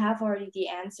 because you have already the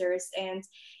answers. And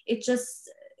it just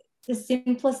the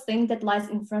simplest thing that lies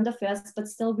in front of us, but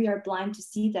still we are blind to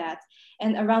see that.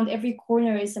 And around every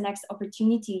corner is the next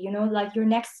opportunity. You know, like your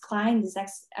next client is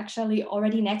actually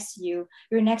already next to you.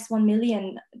 Your next 1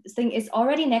 million thing is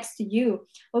already next to you,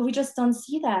 but we just don't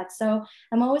see that. So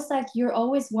I'm always like, you're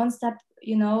always one step,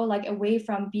 you know, like away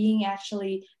from being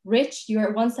actually rich.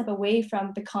 You're one step away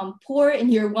from become poor,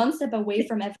 and you're one step away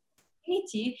from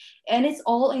and it's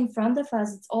all in front of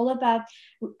us. It's all about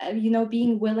you know,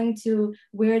 being willing to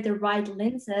wear the right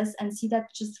lenses and see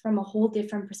that just from a whole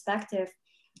different perspective.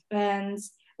 And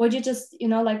what you just, you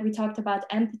know, like we talked about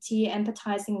empathy,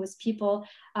 empathizing with people,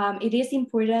 it is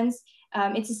important.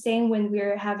 It's the same when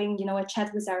we're having, you know, a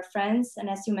chat with our friends, and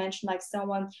as you mentioned, like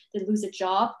someone that lose a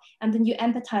job, and then you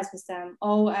empathize with them.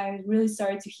 Oh, I'm really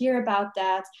sorry to hear about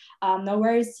that. No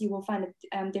worries, you will find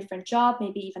a different job,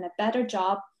 maybe even a better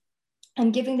job,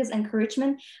 and giving this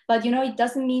encouragement. But you know, it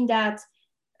doesn't mean that,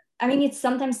 I mean, it's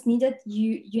sometimes needed.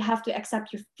 You have to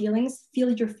accept your feelings,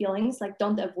 feel your feelings, like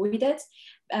don't avoid it.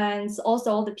 And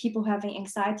also all the people having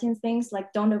anxiety and things,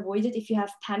 like don't avoid it. If you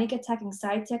have panic attack,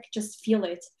 anxiety attack, just feel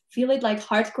it. Feel it like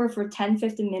hardcore for 10,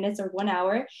 15 minutes or 1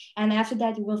 hour. And after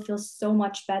that, you will feel so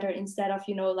much better, instead of,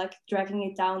 you know, like dragging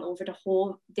it down over the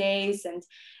whole days and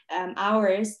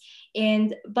hours.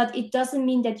 And but it doesn't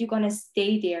mean that you're gonna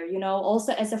stay there. You know,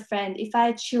 also as a friend, if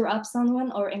I cheer up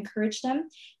someone or encourage them,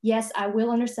 yes, I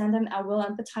will understand them, I will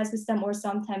empathize with them, or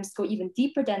sometimes go even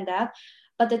deeper than that.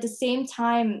 But at the same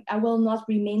time, I will not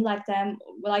remain like them,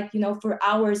 like, you know, for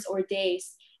hours or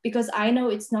days, because I know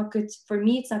it's not good for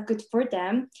me, it's not good for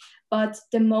them. But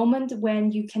the moment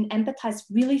when you can empathize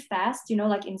really fast, you know,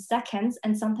 like in seconds,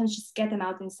 and sometimes just get them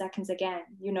out in seconds again,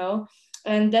 you know,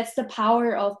 and that's the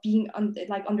power of being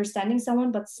like understanding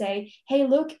someone, but say, hey,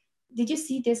 look, did you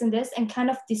see this and this, and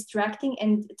kind of distracting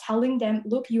and telling them,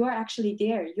 look, you are actually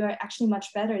there, you are actually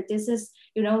much better. This is,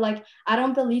 you know, like, I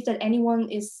don't believe that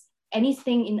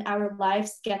anything in our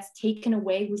lives gets taken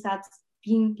away without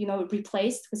being, you know,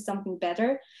 replaced with something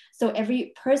better. So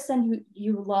every person who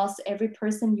you lost, every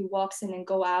person who walks in and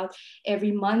go out,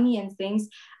 every money and things,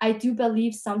 I do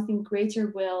believe something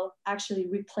greater will actually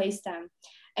replace them.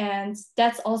 And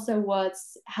that's also what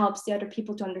helps the other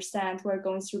people to understand who are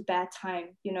going through bad time,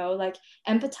 you know, like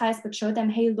empathize, but show them,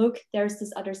 hey, look, there's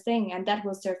this other thing, and that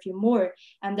will serve you more.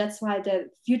 And that's why the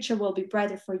future will be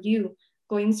brighter for you,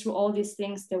 going through all these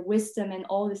things, the wisdom and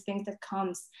all these things that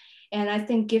comes. And I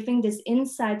think giving this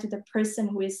insight to the person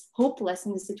who is hopeless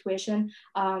in the situation,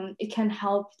 it can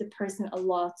help the person a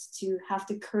lot to have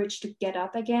the courage to get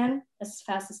up again as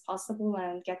fast as possible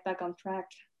and get back on track.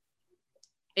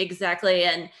 Exactly.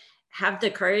 And have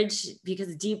the courage,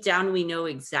 because deep down we know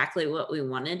exactly what we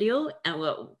want to do and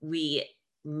what we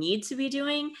need to be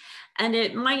doing. And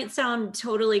it might sound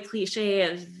totally cliche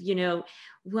of,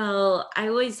 well, I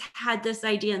always had this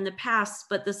idea in the past,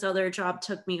 but this other job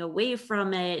took me away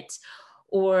from it.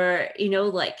 Or,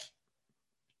 like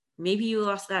maybe you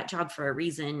lost that job for a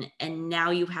reason and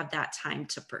now you have that time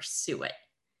to pursue it.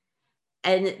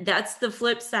 And that's the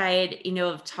flip side,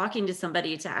 of talking to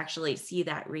somebody to actually see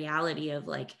that reality of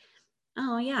like,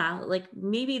 oh yeah, like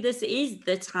maybe this is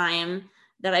the time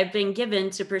that I've been given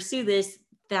to pursue this,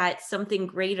 that something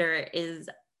greater is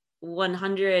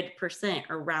 100%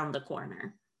 around the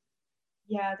corner.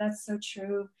 Yeah, that's so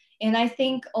true. And I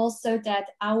think also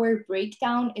that our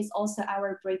breakdown is also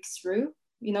our breakthrough.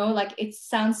 Like it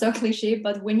sounds so cliche,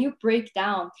 but when you break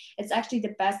down, it's actually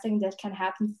the best thing that can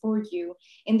happen for you.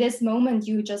 In this moment,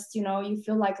 you just, you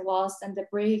feel like lost, and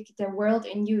the world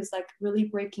in you is like really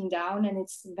breaking down, and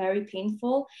it's very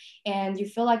painful. And you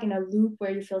feel like in a loop where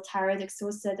you feel tired,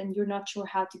 exhausted, and you're not sure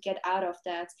how to get out of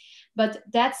that. But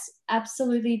that's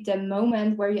absolutely the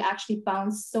moment where you actually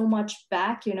bounce so much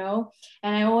back. And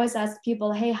I always ask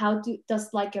people, hey, does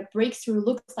like a breakthrough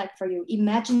look like for you?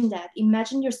 Imagine that.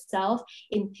 Imagine yourself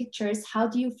in pictures. How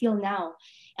do you feel now?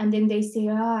 And then they say,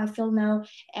 oh, I feel now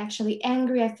actually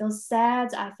angry. I feel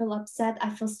sad. I feel upset. I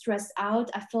feel stressed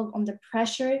out. I feel under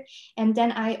pressure. And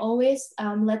then I always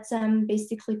let them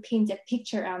basically paint a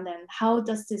picture on them. How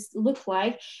does this look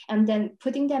like? And then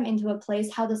putting them into a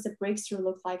place. How does the breakthrough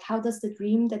look like? How does the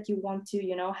dream that you want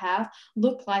to, have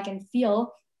look like and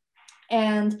feel?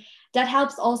 And that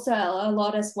helps also a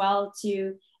lot as well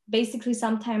to basically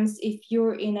sometimes if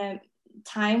you're in a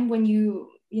time when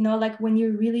like when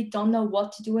you really don't know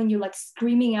what to do and you're like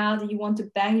screaming out and you want to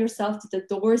bang yourself to the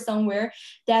door somewhere,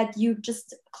 that you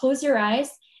just close your eyes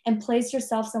and place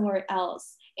yourself somewhere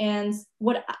else. And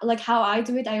how I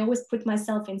do it, I always put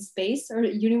myself in space or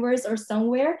universe or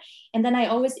somewhere, and then I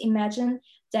always imagine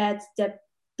that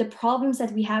the problems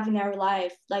that we have in our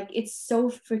life, like it's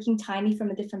so freaking tiny from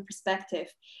a different perspective.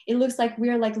 It looks like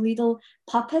we're like little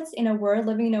puppets in a world,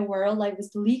 living in a world like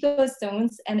with Lego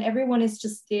stones, and everyone is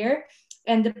just there.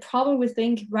 And the problem we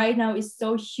think right now is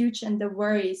so huge, and the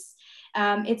worries,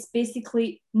 it's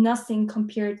basically nothing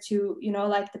compared to,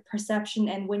 like the perception.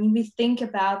 And when we think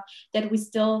about that, we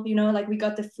still, like we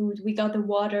got the food, we got the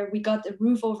water, we got the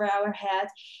roof over our head,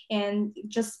 and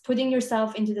just putting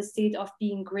yourself into the state of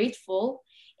being grateful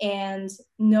and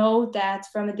know that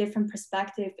from a different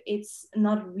perspective, it's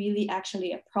not really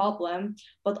actually a problem,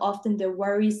 but often the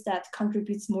worries that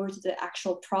contributes more to the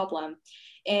actual problem.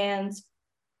 And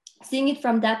seeing it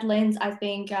from that lens, I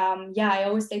think, I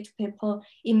always say to people,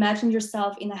 imagine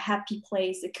yourself in a happy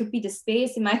place. It could be the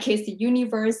space, in my case, the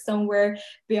universe, somewhere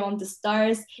beyond the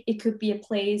stars. It could be a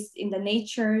place in the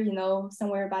nature,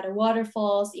 somewhere by the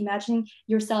waterfalls. Imagine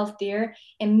yourself there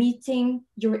and meeting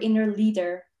your inner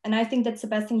leader. And I think that's the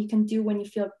best thing you can do when you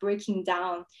feel breaking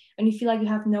down, when you feel like you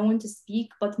have no one to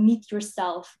speak, but meet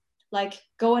yourself. Like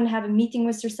go and have a meeting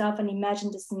with yourself and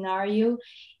imagine the scenario.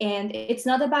 And it's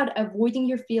not about avoiding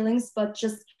your feelings, but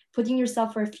just putting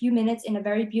yourself for a few minutes in a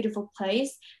very beautiful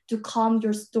place to calm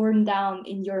your storm down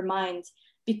in your mind.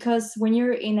 Because when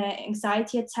you're in an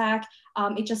anxiety attack,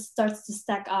 it just starts to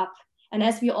stack up. And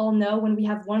as we all know, when we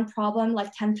have one problem,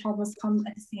 like 10 problems come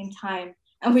at the same time.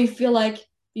 And we feel like,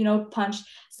 punched.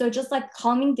 So just like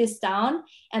calming this down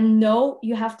and know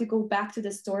you have to go back to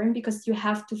the storm, because you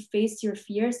have to face your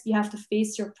fears, you have to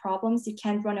face your problems, you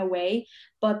can't run away,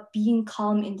 but being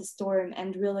calm in the storm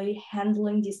and really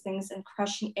handling these things and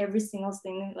crushing every single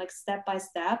thing like step by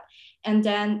step, and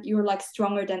then you're like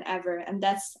stronger than ever. And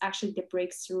that's actually the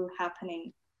breakthrough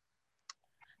happening.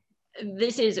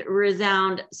 This is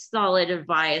resound solid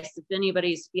advice. If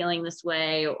anybody's feeling this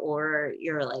way, or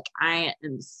you're like, I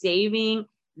am saving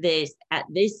this at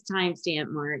this timestamp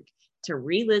mark to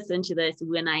re-listen to this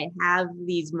when I have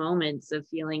these moments of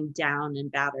feeling down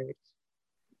and battered,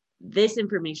 this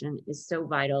information is so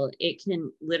vital. It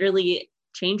can literally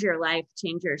change your life,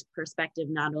 change your perspective,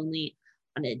 not only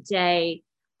on a day,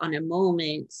 on a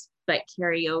moment, but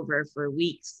carry over for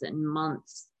weeks and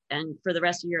months and for the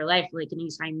rest of your life. Like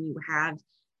anytime you have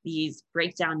these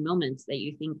breakdown moments that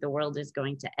you think the world is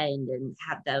going to end and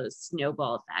have those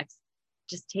snowball effects,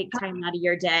 just take time out of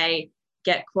your day,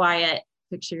 get quiet,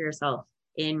 picture yourself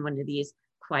in one of these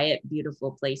quiet,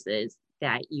 beautiful places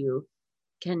that you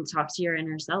can talk to your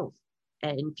inner self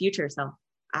and future self.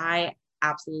 I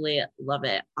absolutely love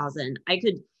it, Ozzin. I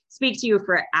could speak to you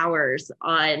for hours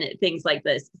on things like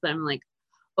this because I'm like,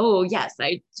 oh yes,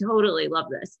 I totally love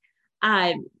this.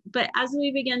 But as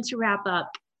we begin to wrap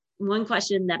up, one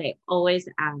question that I always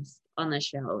ask on the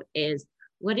show is,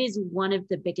 what is one of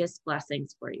the biggest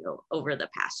blessings for you over the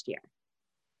past year?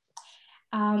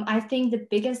 I think the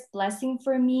biggest blessing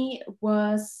for me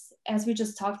was, as we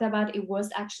just talked about, it was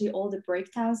actually all the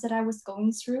breakdowns that I was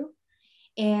going through.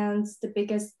 And the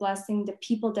biggest blessing, the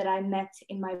people that I met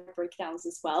in my breakdowns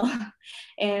as well.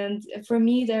 And for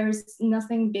me, there's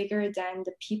nothing bigger than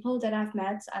the people that I've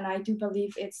met. And I do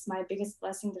believe it's my biggest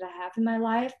blessing that I have in my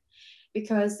life,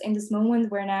 because in this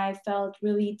moment when I felt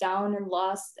really down and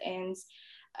lost, and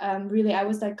really I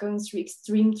was like going through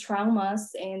extreme traumas,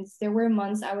 and there were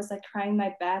months I was like crying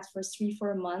my bed for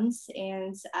 3-4 months,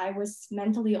 and I was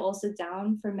mentally also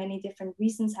down for many different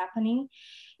reasons happening.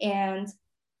 And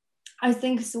I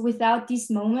think so without these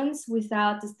moments,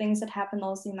 without the things that happened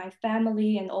also in my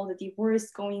family and all the divorce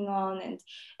going on,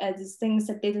 and these things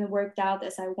that didn't work out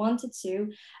as I wanted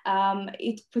to,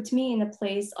 it put me in a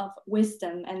place of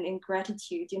wisdom and in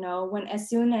gratitude, you know, when as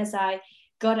soon as I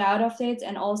got out of it,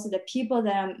 and also the people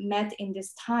that I met in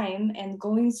this time and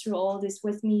going through all this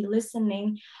with me,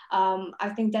 listening,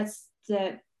 I think that's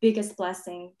the biggest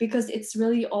blessing, because it's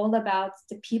really all about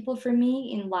the people for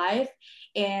me in life,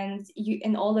 and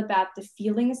all about the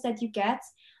feelings that you get.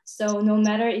 So no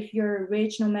matter if you're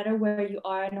rich, no matter where you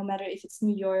are, no matter if it's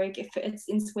New York, if it's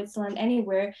in Switzerland,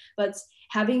 anywhere, but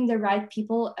having the right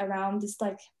people around is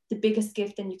like the biggest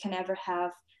gift that you can ever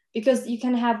have. Because you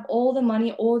can have all the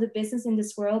money, all the business in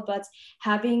this world, but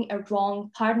having a wrong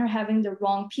partner, having the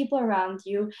wrong people around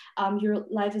you, your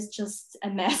life is just a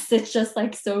mess. It's just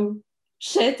like so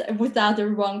shit without the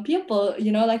wrong people,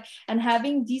 you know, like, and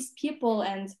having these people,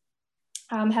 and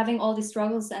having all these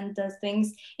struggles and the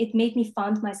things, it made me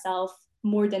find myself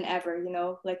more than ever, you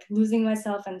know, like losing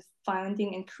myself and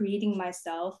finding and creating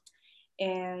myself.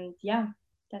 And yeah,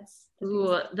 that's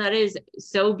Ooh, that is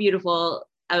so beautiful,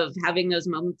 of having those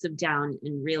moments of down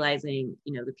and realizing,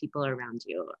 you know, the people around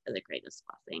you are the greatest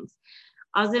blessings.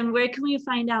 Ozzin, where can we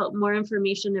find out more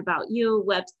information about you,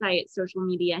 website, social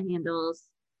media handles?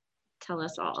 Tell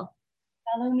us all.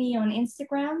 Follow me on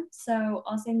Instagram, so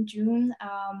Ozzin Jun.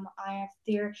 I have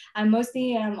there. I'm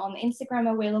mostly on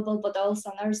Instagram available, but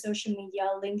also on other social media,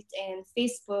 LinkedIn,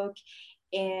 Facebook,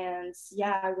 and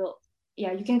yeah, I will.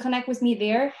 Yeah, you can connect with me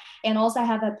there, and also I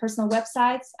have a personal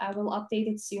website. I will update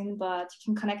it soon, but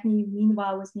you can connect me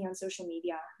meanwhile with me on social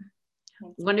media.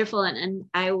 Wonderful, and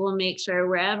I will make sure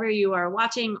wherever you are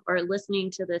watching or listening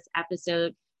to this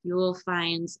episode, you will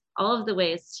find all of the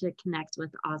ways to connect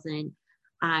with Ozzin.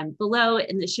 Below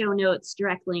in the show notes,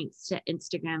 direct links to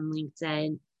Instagram,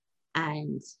 LinkedIn,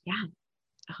 and yeah,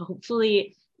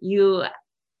 hopefully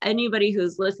anybody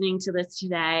who's listening to this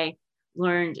today,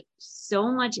 learned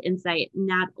so much insight,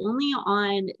 not only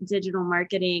on digital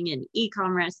marketing and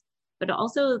e-commerce, but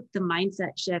also the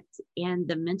mindset shift and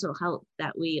the mental health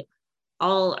that we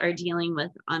all are dealing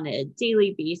with on a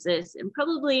daily basis. And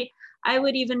probably, I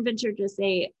would even venture to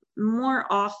say, more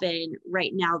often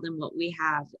right now than what we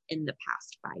have in the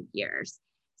past 5 years.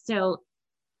 So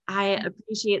I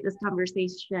appreciate this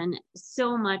conversation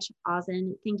so much,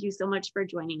 Ozzin. Thank you so much for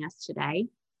joining us today.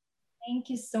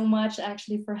 Thank you so much,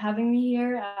 actually, for having me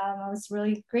here. I was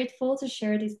really grateful to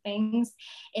share these things.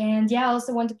 And yeah, I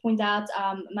also want to point out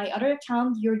my other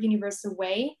account, Your Universal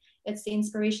Way. It's the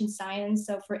inspiration science.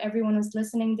 So for everyone who's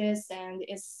listening this and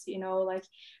is, you know, like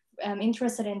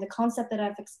interested in the concept that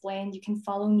I've explained, you can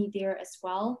follow me there as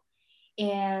well.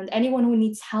 And anyone who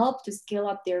needs help to scale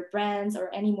up their brands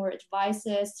or any more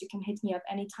advices, you can hit me up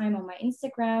anytime on my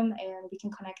Instagram and we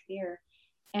can connect there.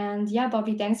 And yeah,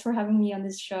 Bobbi, thanks for having me on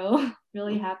this show.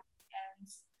 Really happy. And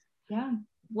yeah.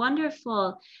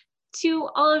 Wonderful. To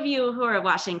all of you who are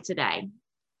watching today,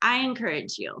 I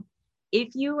encourage you, if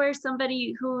you are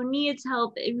somebody who needs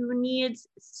help, who needs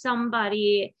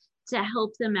somebody to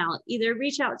help them out, either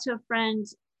reach out to a friend,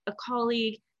 a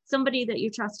colleague, somebody that you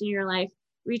trust in your life,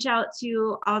 reach out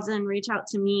to Ozzin, reach out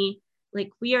to me.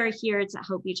 Like, we are here to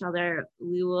help each other.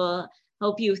 We will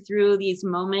help you through these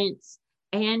moments,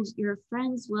 and your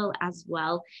friends will as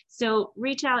well. So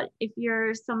reach out if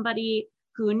you're somebody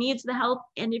who needs the help.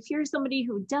 And if you're somebody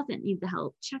who doesn't need the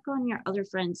help, check on your other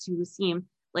friends who seem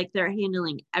like they're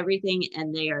handling everything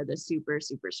and they are the super,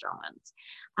 super strong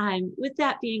ones. With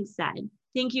that being said,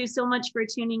 thank you so much for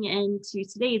tuning in to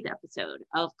today's episode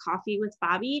of Coffee with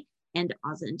Bobbi and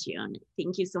Ozzin Jun.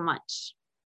 Thank you so much.